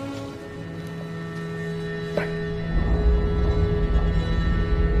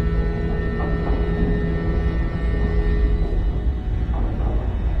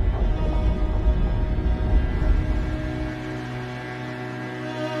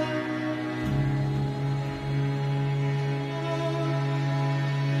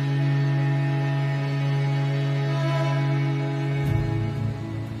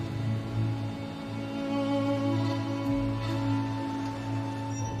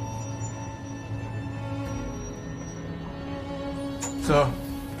 So,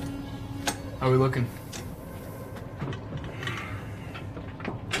 how are we looking?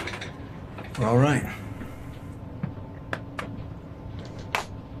 We're all right.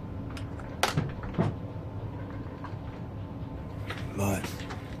 But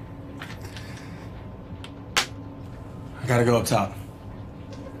I gotta go up top.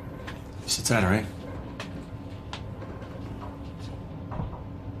 It's the 10, right?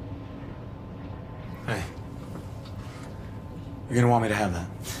 Hey. You're gonna want me to have that.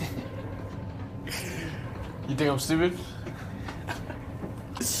 You think I'm stupid?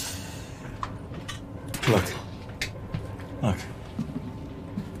 Look. Look.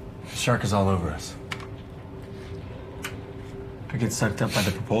 The shark is all over us. If I get sucked up by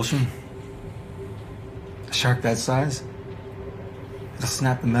the propulsion, a shark that size, it'll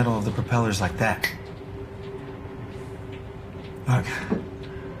snap the metal of the propellers like that. Look.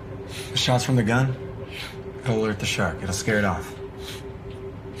 The shots from the gun, it'll alert the shark. It'll scare it off.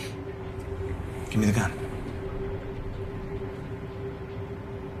 Give me the gun.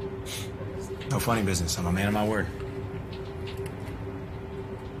 No funny business. I'm a man of my word.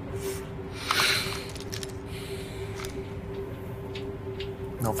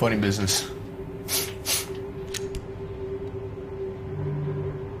 No funny business.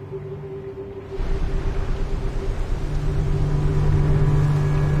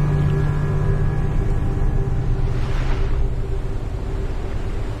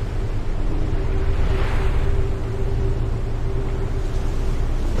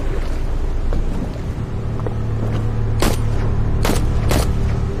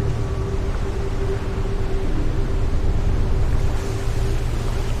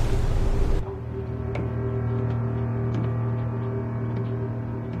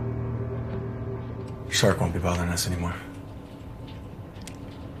 Shark won't be bothering us anymore.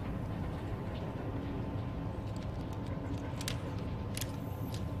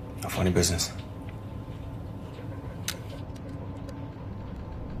 No funny business.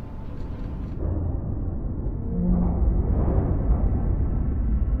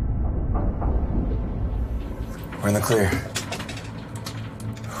 We're in the clear.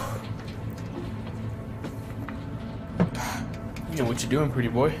 You know what you're doing, pretty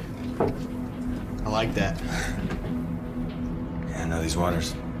boy. I like that. Yeah, I know these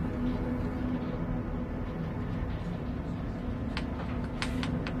waters.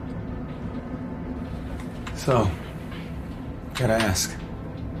 So, gotta ask.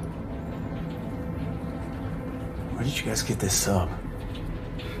 Where did you guys get this sub?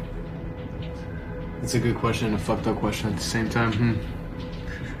 It's a good question and a fucked up question at the same time,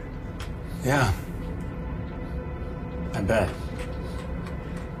 Yeah. I bet.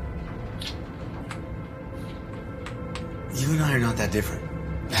 You and I are not that different,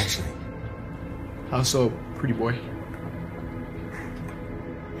 actually. How so, pretty boy?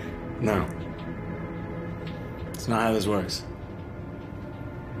 No. It's not how this works.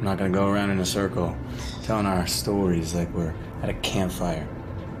 I'm not gonna go around in a circle telling our stories like we're at a campfire.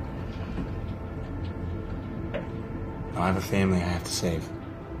 No, I have a family I have to save.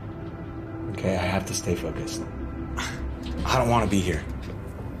 Okay, I have to stay focused. I don't want to be here.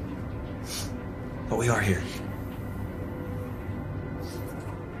 But we are here.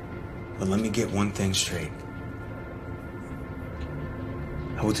 But let me get one thing straight.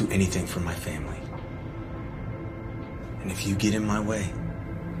 I will do anything for my family. And if you get in my way,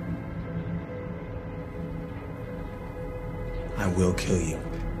 I will kill you.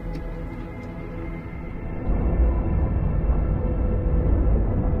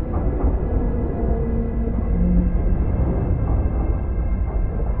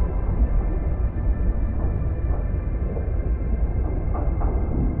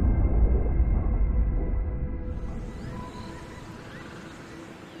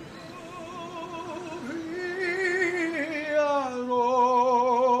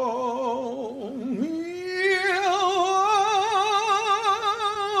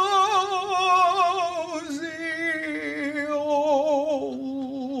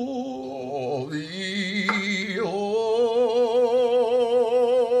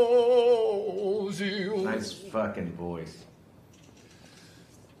 Nice fucking voice.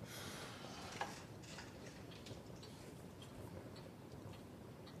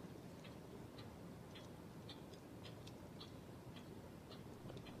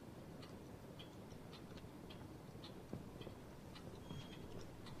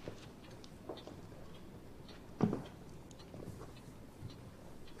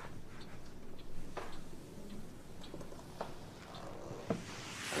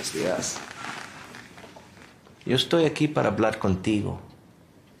 Buenos días. Yo estoy aquí para hablar contigo.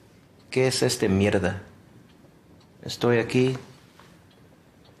 ¿Qué es este mierda? Estoy aquí.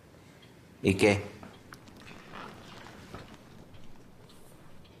 ¿Y qué?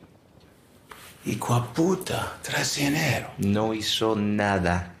 Hijo de puta, traicionero. No hizo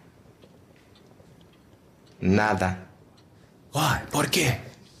nada. Nada. Why? ¿Por qué?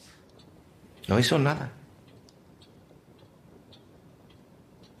 No hizo nada.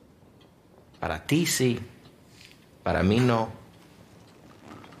 Para ti sí. Para mí no.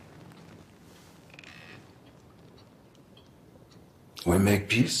 We make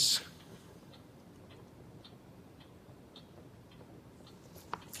peace.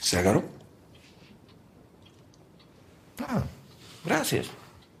 ¿Seguro? Ah, gracias.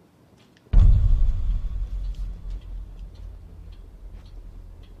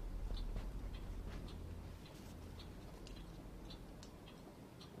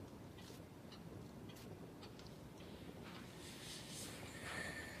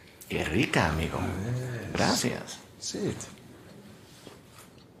 Qué rica, amigo. Gracias. Sí.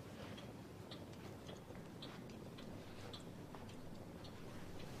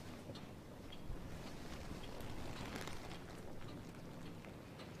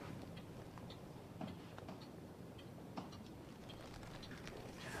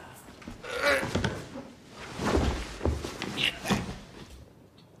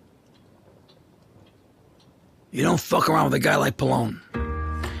 You don't fuck around with a guy like Pallone.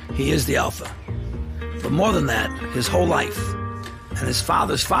 He is the alpha. But more than that, his whole life, and his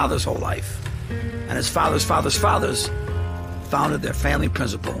father's father's whole life, and his father's father's fathers founded their family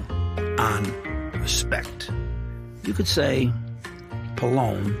principle on respect. You could say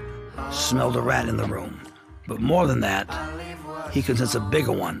Pallone smelled a rat in the room. But more than that, he could sense a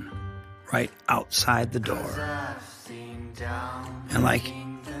bigger one right outside the door. And like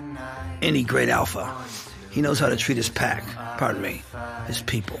any great alpha, he knows how to treat his pack, pardon me, his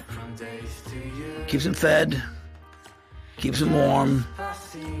people. Keeps them fed, keeps them warm,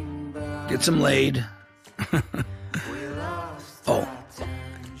 gets them laid. Oh,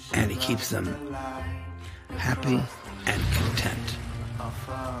 and he keeps them happy and content.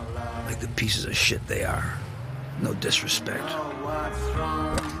 Like the pieces of shit they are. No disrespect.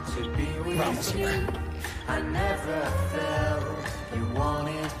 Vamos, I never felt you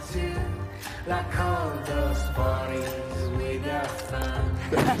wanted to, like all those parties with your fun.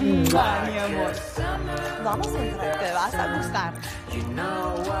 Mi amor. Vamos a entrar, te vas a gustar. You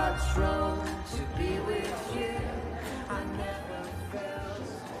know what's wrong to be with you. I never felt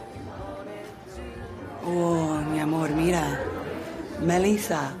you wanted to. Oh, mi amor, mira.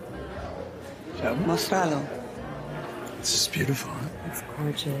 Melissa. Mostralo. This is beautiful, huh? It's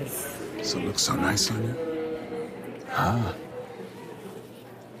gorgeous. So it looks so nice on you. Ah.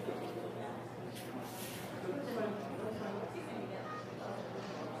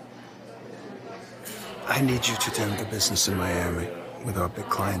 I need you to tend the business in Miami with our big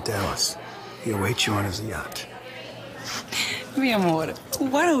client Dallas. He awaits you on his yacht. Mi amor,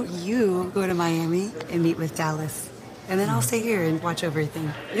 why don't you go to Miami and meet with Dallas? And then I'll stay here and watch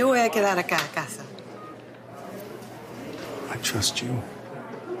everything. Yo voy a quedar acá a casa. I trust you.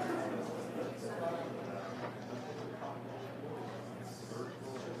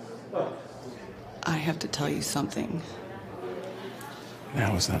 have to tell you something.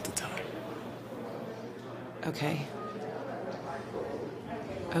 Now is not the time. Okay.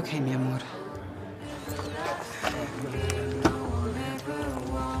 Okay, mi amor.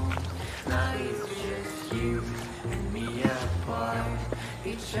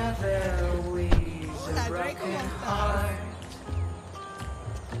 Each other weaves a broken heart.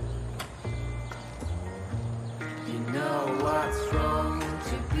 You know what's wrong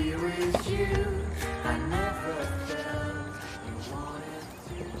to be with you. I never felt you wanted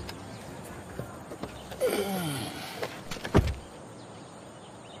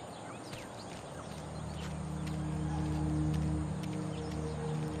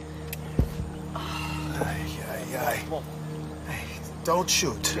Don't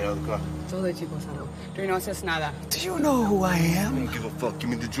shoot. Todo hecho, Gonzalo. Tú no haces nada. Do you know who I am? I don't give a fuck. Give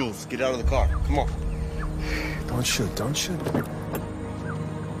me the jewels. Get out of the car. Come on. Don't shoot. Don't shoot.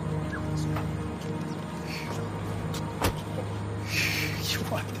 You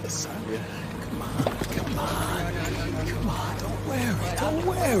want this, huh? Come on. Come on. Come on. Don't wear it. Don't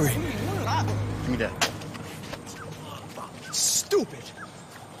wear it. Give me that. Stupid.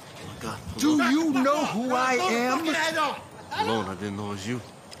 Do you know who I am? Alone, I didn't know it was you.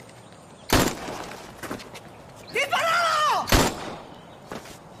 ¡Disparado!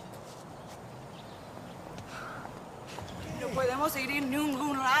 No podemos ir en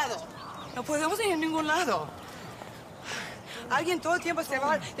ningún lado. No podemos ir en ningún lado. Alguien todo el tiempo se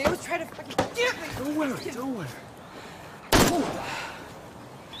va. They always try to fucking get me. Don't worry. Don't worry. Don't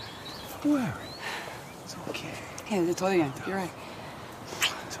worry. It's okay. Yeah, it's todo bien. You're right.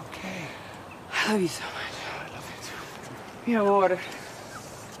 It's okay. I love you so much. I love you too. Mi amor.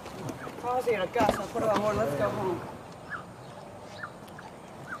 Vamos a ir a casa, por favor. Let's go home.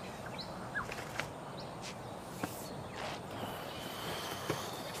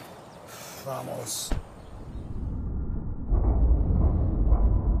 Vamos.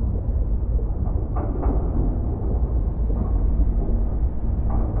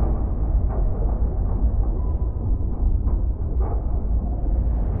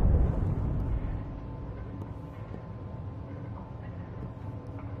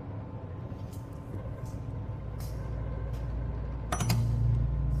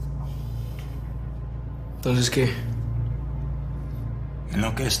 Entonces, ¿qué? ¿En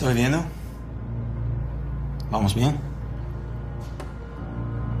lo que estoy viendo? ¿Vamos bien?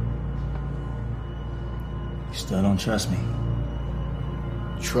 You still don't trust me?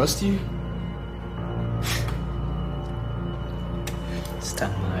 Trust you? Esta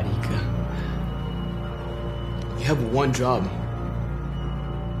marica. You have one job.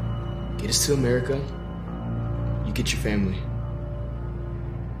 Get us to America. You get your family.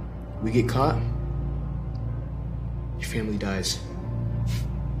 We get caught. Your family dies.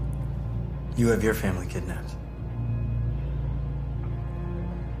 You have your family kidnapped.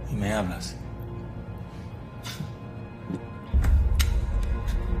 Y me hablas.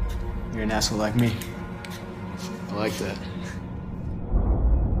 You're an asshole like me. I like that.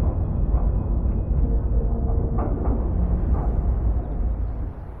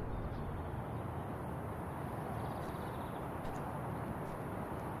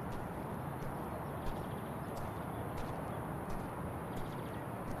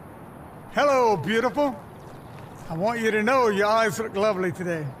 Hello, beautiful. I want you to know your eyes look lovely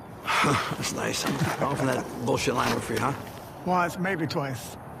today. That's nice. I'm going from that bullshit line for you, huh? Once, maybe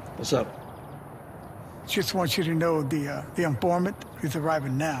twice. What's up? Just want you to know the informant is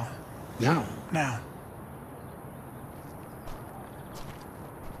arriving now. Now? Now.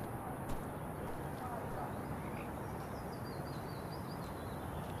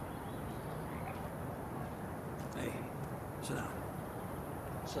 Hey, sit down.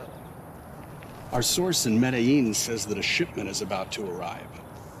 What's up? Our source in Medellin says that a shipment is about to arrive.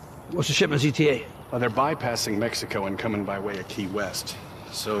 What's the shipment's ETA? They're bypassing Mexico and coming by way of Key West,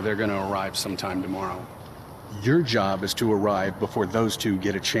 so they're gonna arrive sometime tomorrow. Your job is to arrive before those two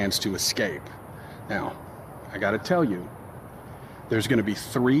get a chance to escape. Now, I gotta tell you, there's gonna be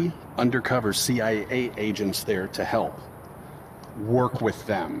 3 undercover CIA agents there to help. Work with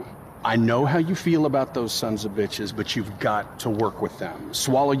them. I know how you feel about those sons of bitches, but you've got to work with them.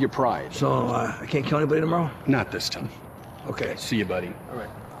 Swallow your pride. So, I can't kill anybody tomorrow? Not this time. Okay. See you, buddy. All right.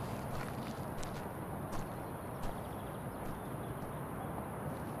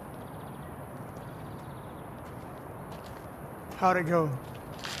 How'd it go?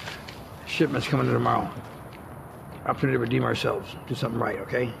 Shipment's coming in tomorrow. Opportunity to redeem ourselves. Do something right,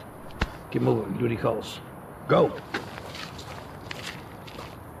 okay? Get moving. Do what he calls. Go.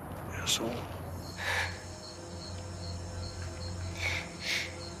 Asshole.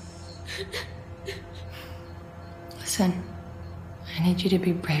 Listen, I need you to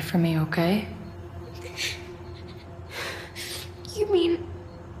be brave for me, okay? You mean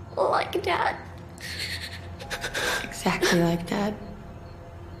like Dad? Exactly like Dad.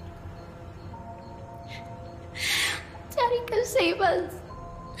 Daddy can save us.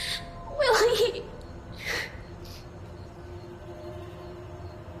 Will he?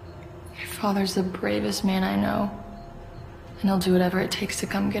 Your father's the bravest man I know. And he'll do whatever it takes to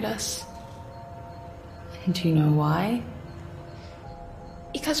come get us. And do you know why?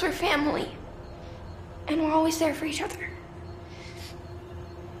 Because we're family. And we're always there for each other.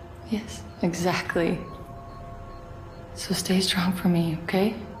 Yes, exactly. So stay strong for me,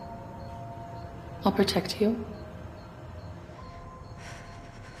 okay? I'll protect you.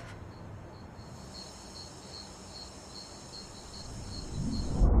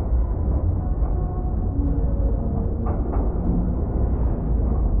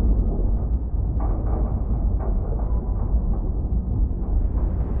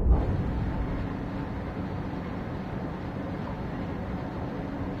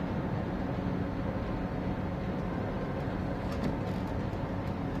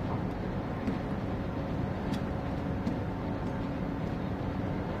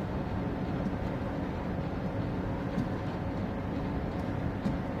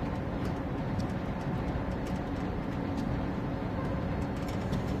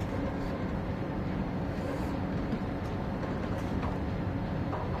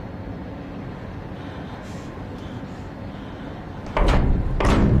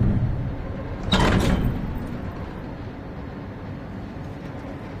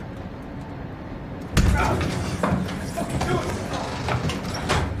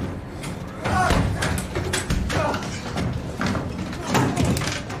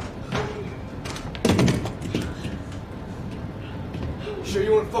 Sure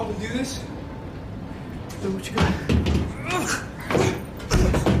you want to fucking do this? Do what you got.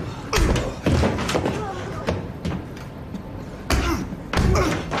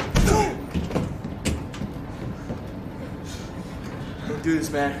 Don't do this,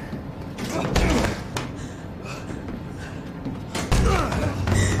 man.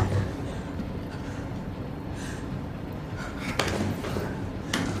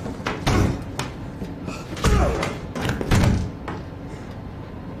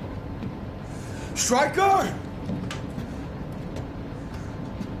 Striker!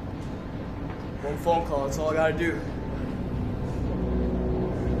 One phone call, that's all I gotta do.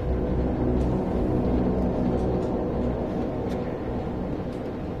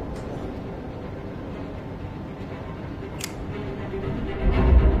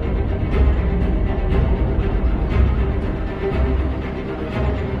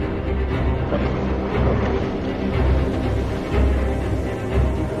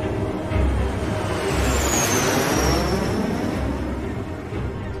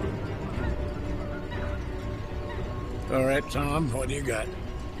 All right, Tom, what do you got?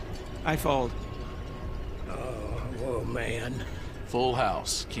 I fold. Oh, man. Full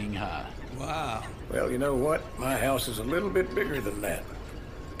house, king high. Wow. Well, you know what? My house is a little bit bigger than that.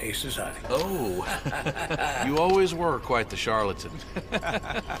 Aces high. Oh, you always were quite the charlatan.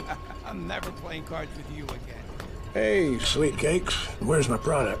 I'm never playing cards with you again. Hey, sweet cakes. Where's my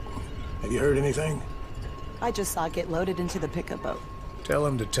product? Have you heard anything? I just saw it get loaded into the pickup boat. Tell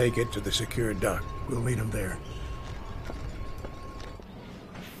them to take it to the secure dock. We'll meet them there.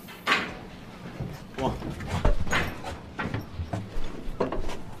 Come on.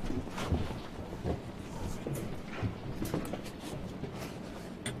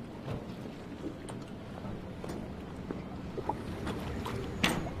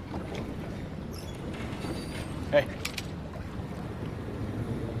 Hey.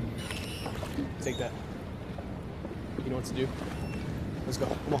 Take that. You know what to do? Let's go.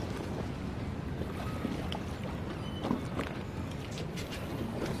 Come on.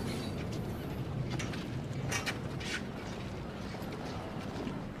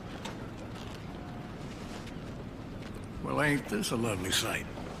 Well, ain't this a lovely sight?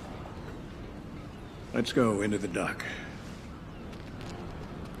 Let's go into the dock.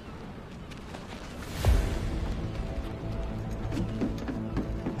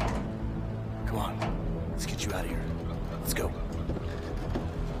 Come on. Let's get you out of here. Let's go.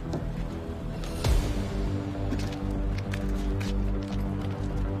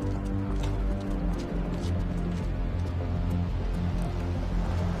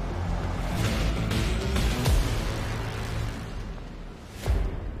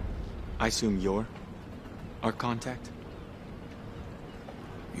 I assume you're our contact?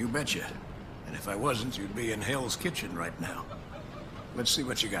 You betcha. And if I wasn't, you'd be in Hell's Kitchen right now. Let's see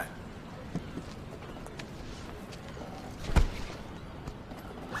what you got.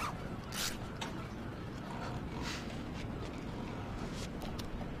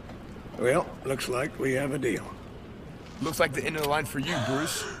 Well, looks like we have a deal. Looks like the end of the line for you,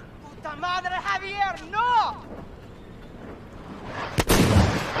 Bruce. Puta madre, Javier, no!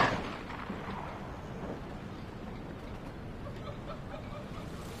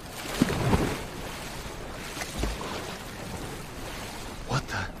 What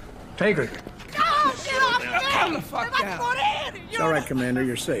the? Take her. Calm the fuck down. It's all right, Commander.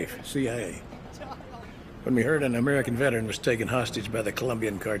 You're safe. CIA. When we heard an American veteran was taken hostage by the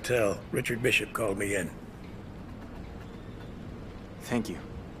Colombian cartel, Richard Bishop called me in. Thank you.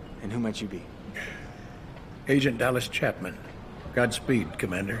 And who might you be? Agent Dallas Chapman. Godspeed,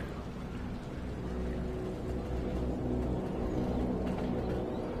 Commander.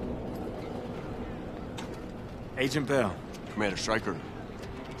 Agent Bell. Commander Stryker.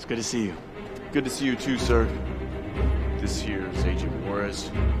 It's good to see you. Good to see you too, sir. This here is Agent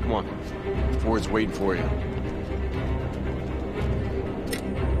Juarez. Come on. Ford's waiting for you.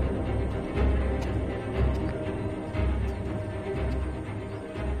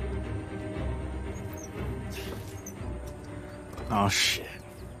 Oh, shit.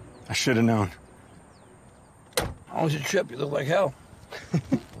 I should have known. How was your trip? You look like hell.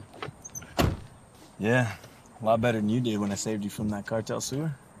 Yeah, a lot better than you did when I saved you from that cartel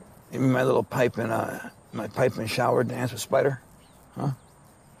sewer. You mean my little pipe and shower dance with Spider? Huh?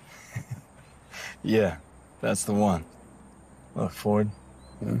 Yeah, that's the one. Look, Ford.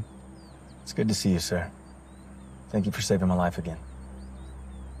 It's good to see you, sir. Thank you for saving my life again.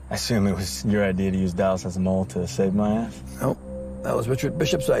 I assume it was your idea to use Dallas as a mole to save my ass? Nope. That was Richard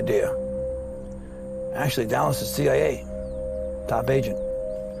Bishop's idea. Actually, Dallas is CIA. Top agent.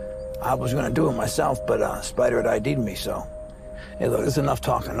 I was going to do it myself, but Spider had ID'd me, so... Hey, look, there's enough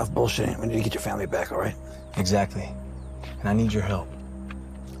talking, enough bullshitting. We need to get your family back, all right? Exactly. And I need your help.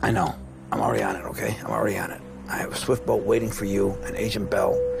 I know. I'm already on it, okay? I'm already on it. I have a swift boat waiting for you and Agent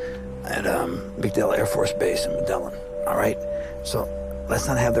Bell at Big Dell Air Force Base in Medellin, all right? So let's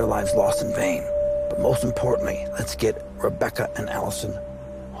not have their lives lost in vain. But most importantly, let's get Rebecca and Allison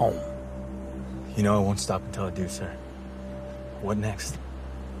home. You know I won't stop until I do, sir. What next?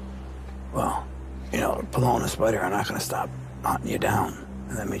 Well, you know, Pallone and Spider are not going to stop hunting you down,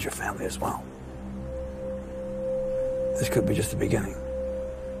 and that means your family as well. This could be just the beginning.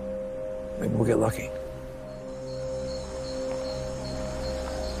 Maybe we'll get lucky.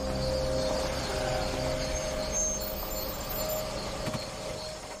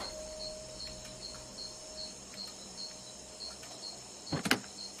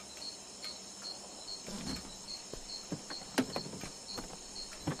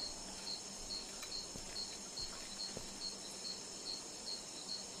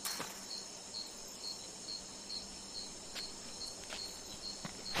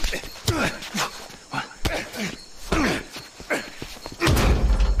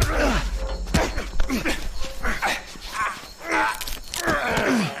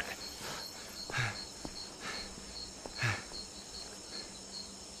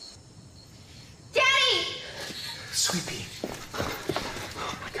 Sweetie.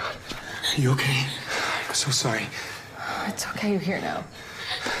 Oh my God. Are you okay? I'm so sorry. It's okay, you're here now.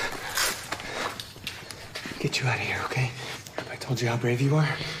 Get you out of here, okay? Have I told you how brave you are?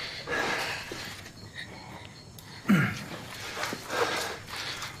 I'm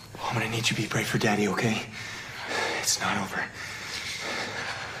gonna need you to be brave for Daddy, okay? It's not over.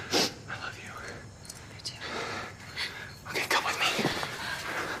 I love you. You too. Okay, come with me.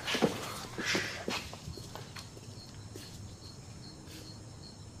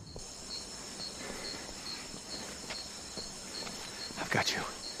 I've got you.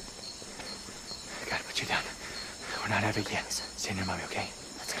 I gotta put you down. We're not out of it yet. Stay near Mommy, okay?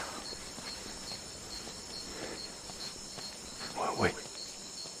 Let's go. Wait.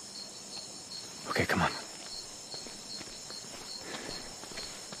 Okay, come on.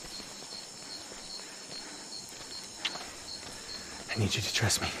 I need you to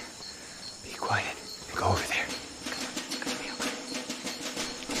trust me. Be quiet and go over there.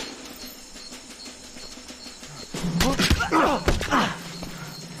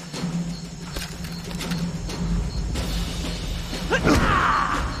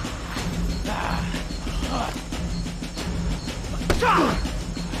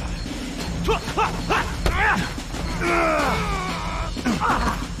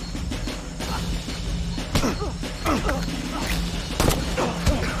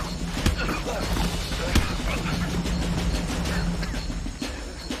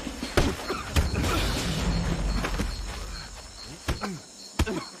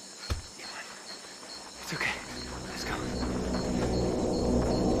 It's okay. Let's go.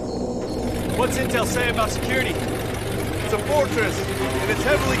 What's intel say about security? It's a fortress, and it's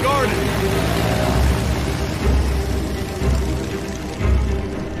heavily guarded.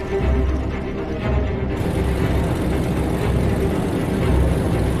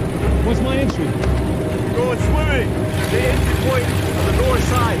 What's my entry? Going swimming. The entry point on the north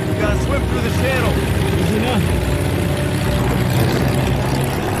side. You gotta swim through the channel. Easy enough.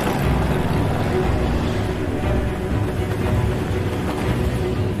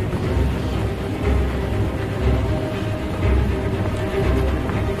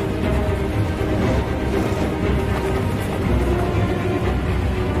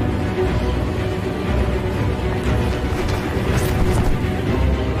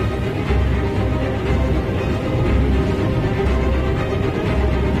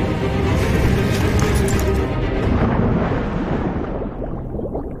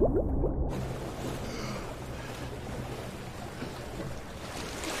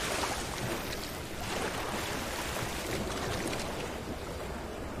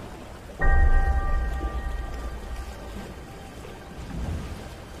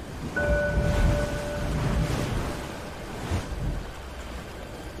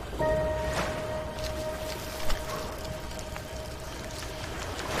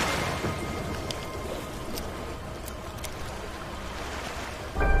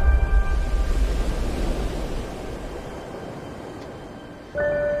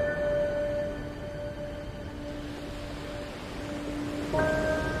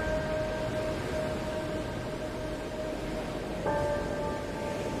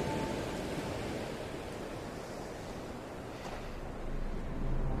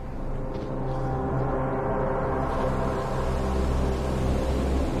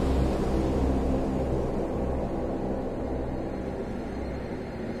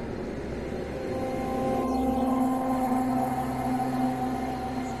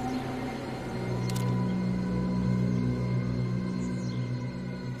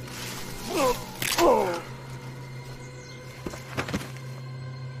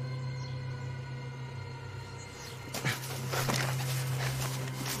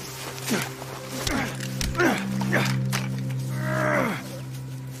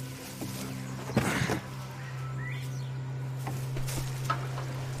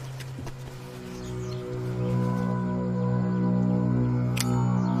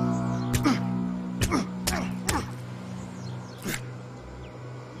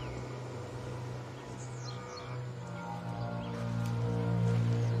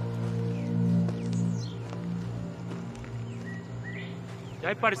 ¿Qué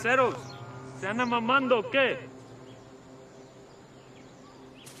hay, parceros? ¿Se andan mamando o qué?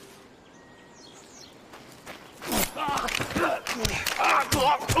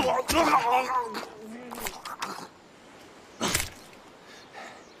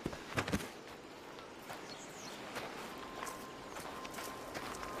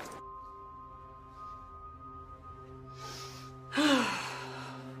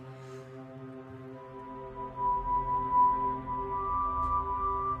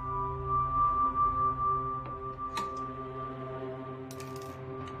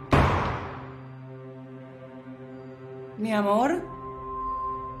 Mi amor.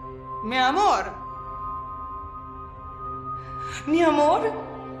 Mi amor. Mi amor.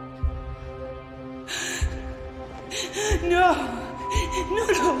 No. No,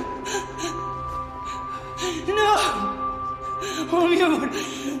 no. No. Oh, mi amor.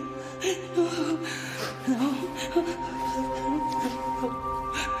 No. No.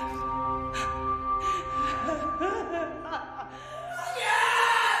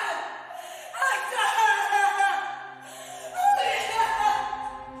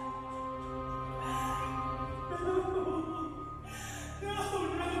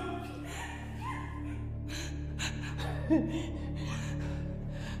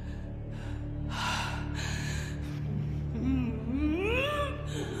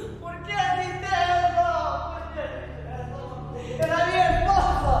 ¿Por qué hiciste eso? ¿Por qué hiciste eso? Era mi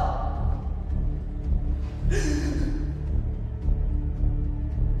esposa.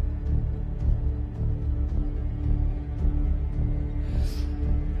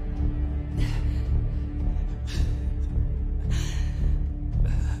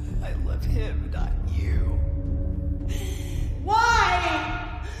 I love him, not you. Why?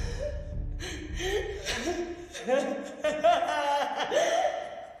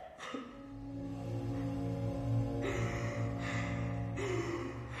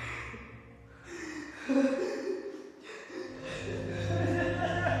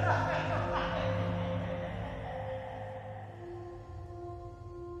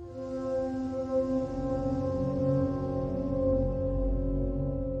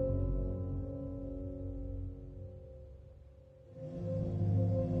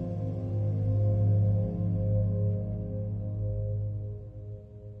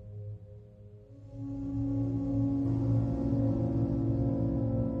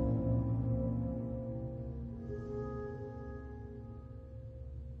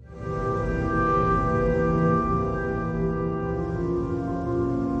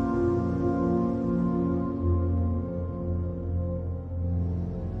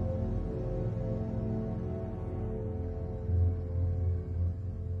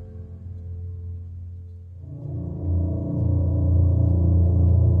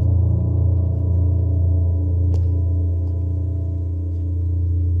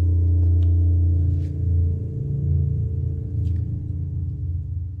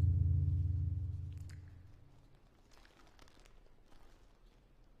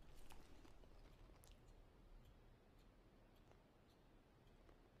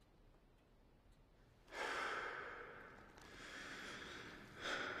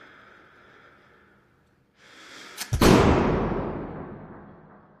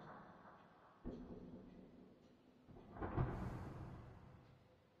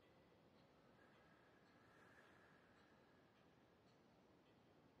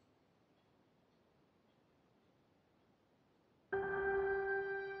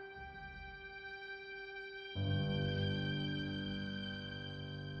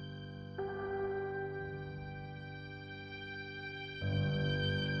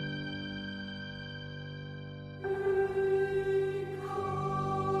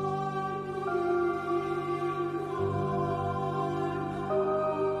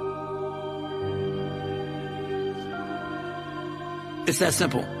 It's that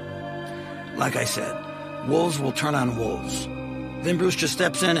simple. Like I said, wolves will turn on wolves. Then Bruce just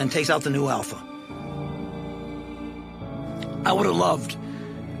steps in and takes out the new alpha. I would have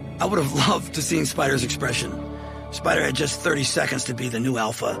loved to see Spider's expression. Spider had just 30 seconds to be the new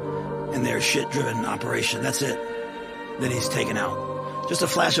alpha in their shit-driven operation. That's it. Then he's taken out. Just a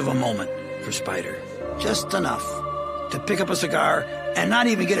flash of a moment for Spider. Just enough to pick up a cigar and not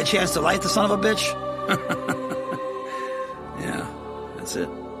even get a chance to light the son of a bitch. Yeah, that's it.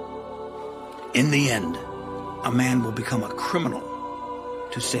 In the end, a man will become a criminal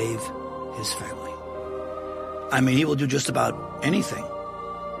to save his family. I mean, he will do just about anything.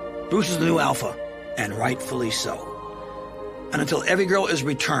 Bruce is the new alpha, and rightfully so. And until every girl is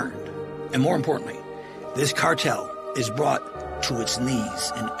returned, and more importantly, this cartel is brought to its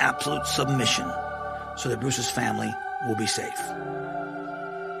knees in absolute submission so that Bruce's family will be safe.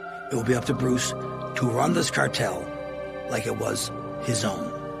 It will be up to Bruce to run this cartel like it was his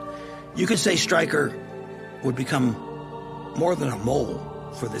own. You could say Stryker would become more than a mole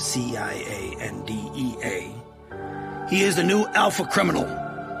for the CIA and DEA. He is the new alpha criminal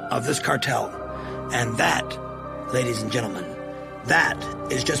of this cartel. And that, ladies and gentlemen, that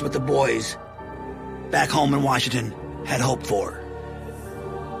is just what the boys back home in Washington had hoped for.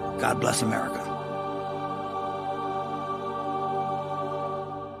 God bless America.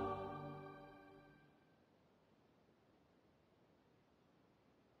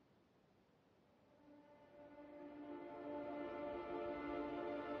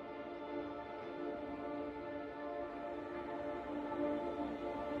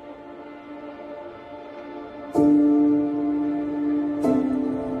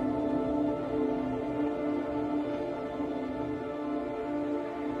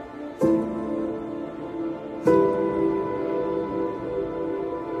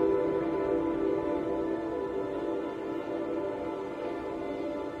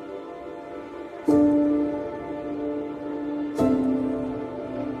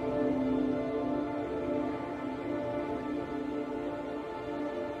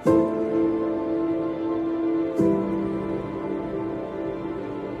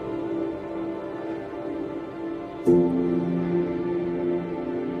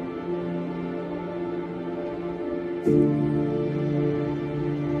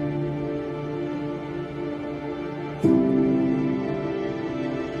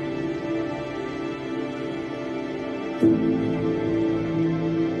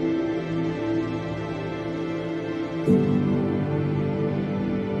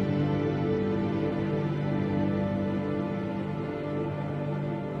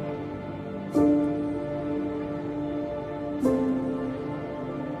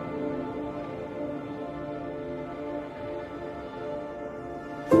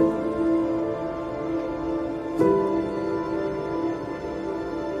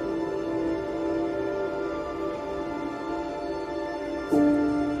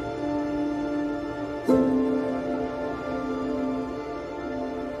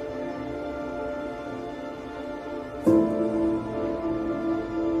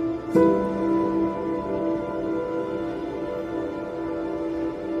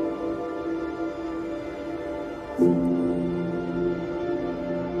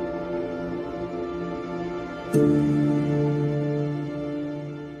 Thank you.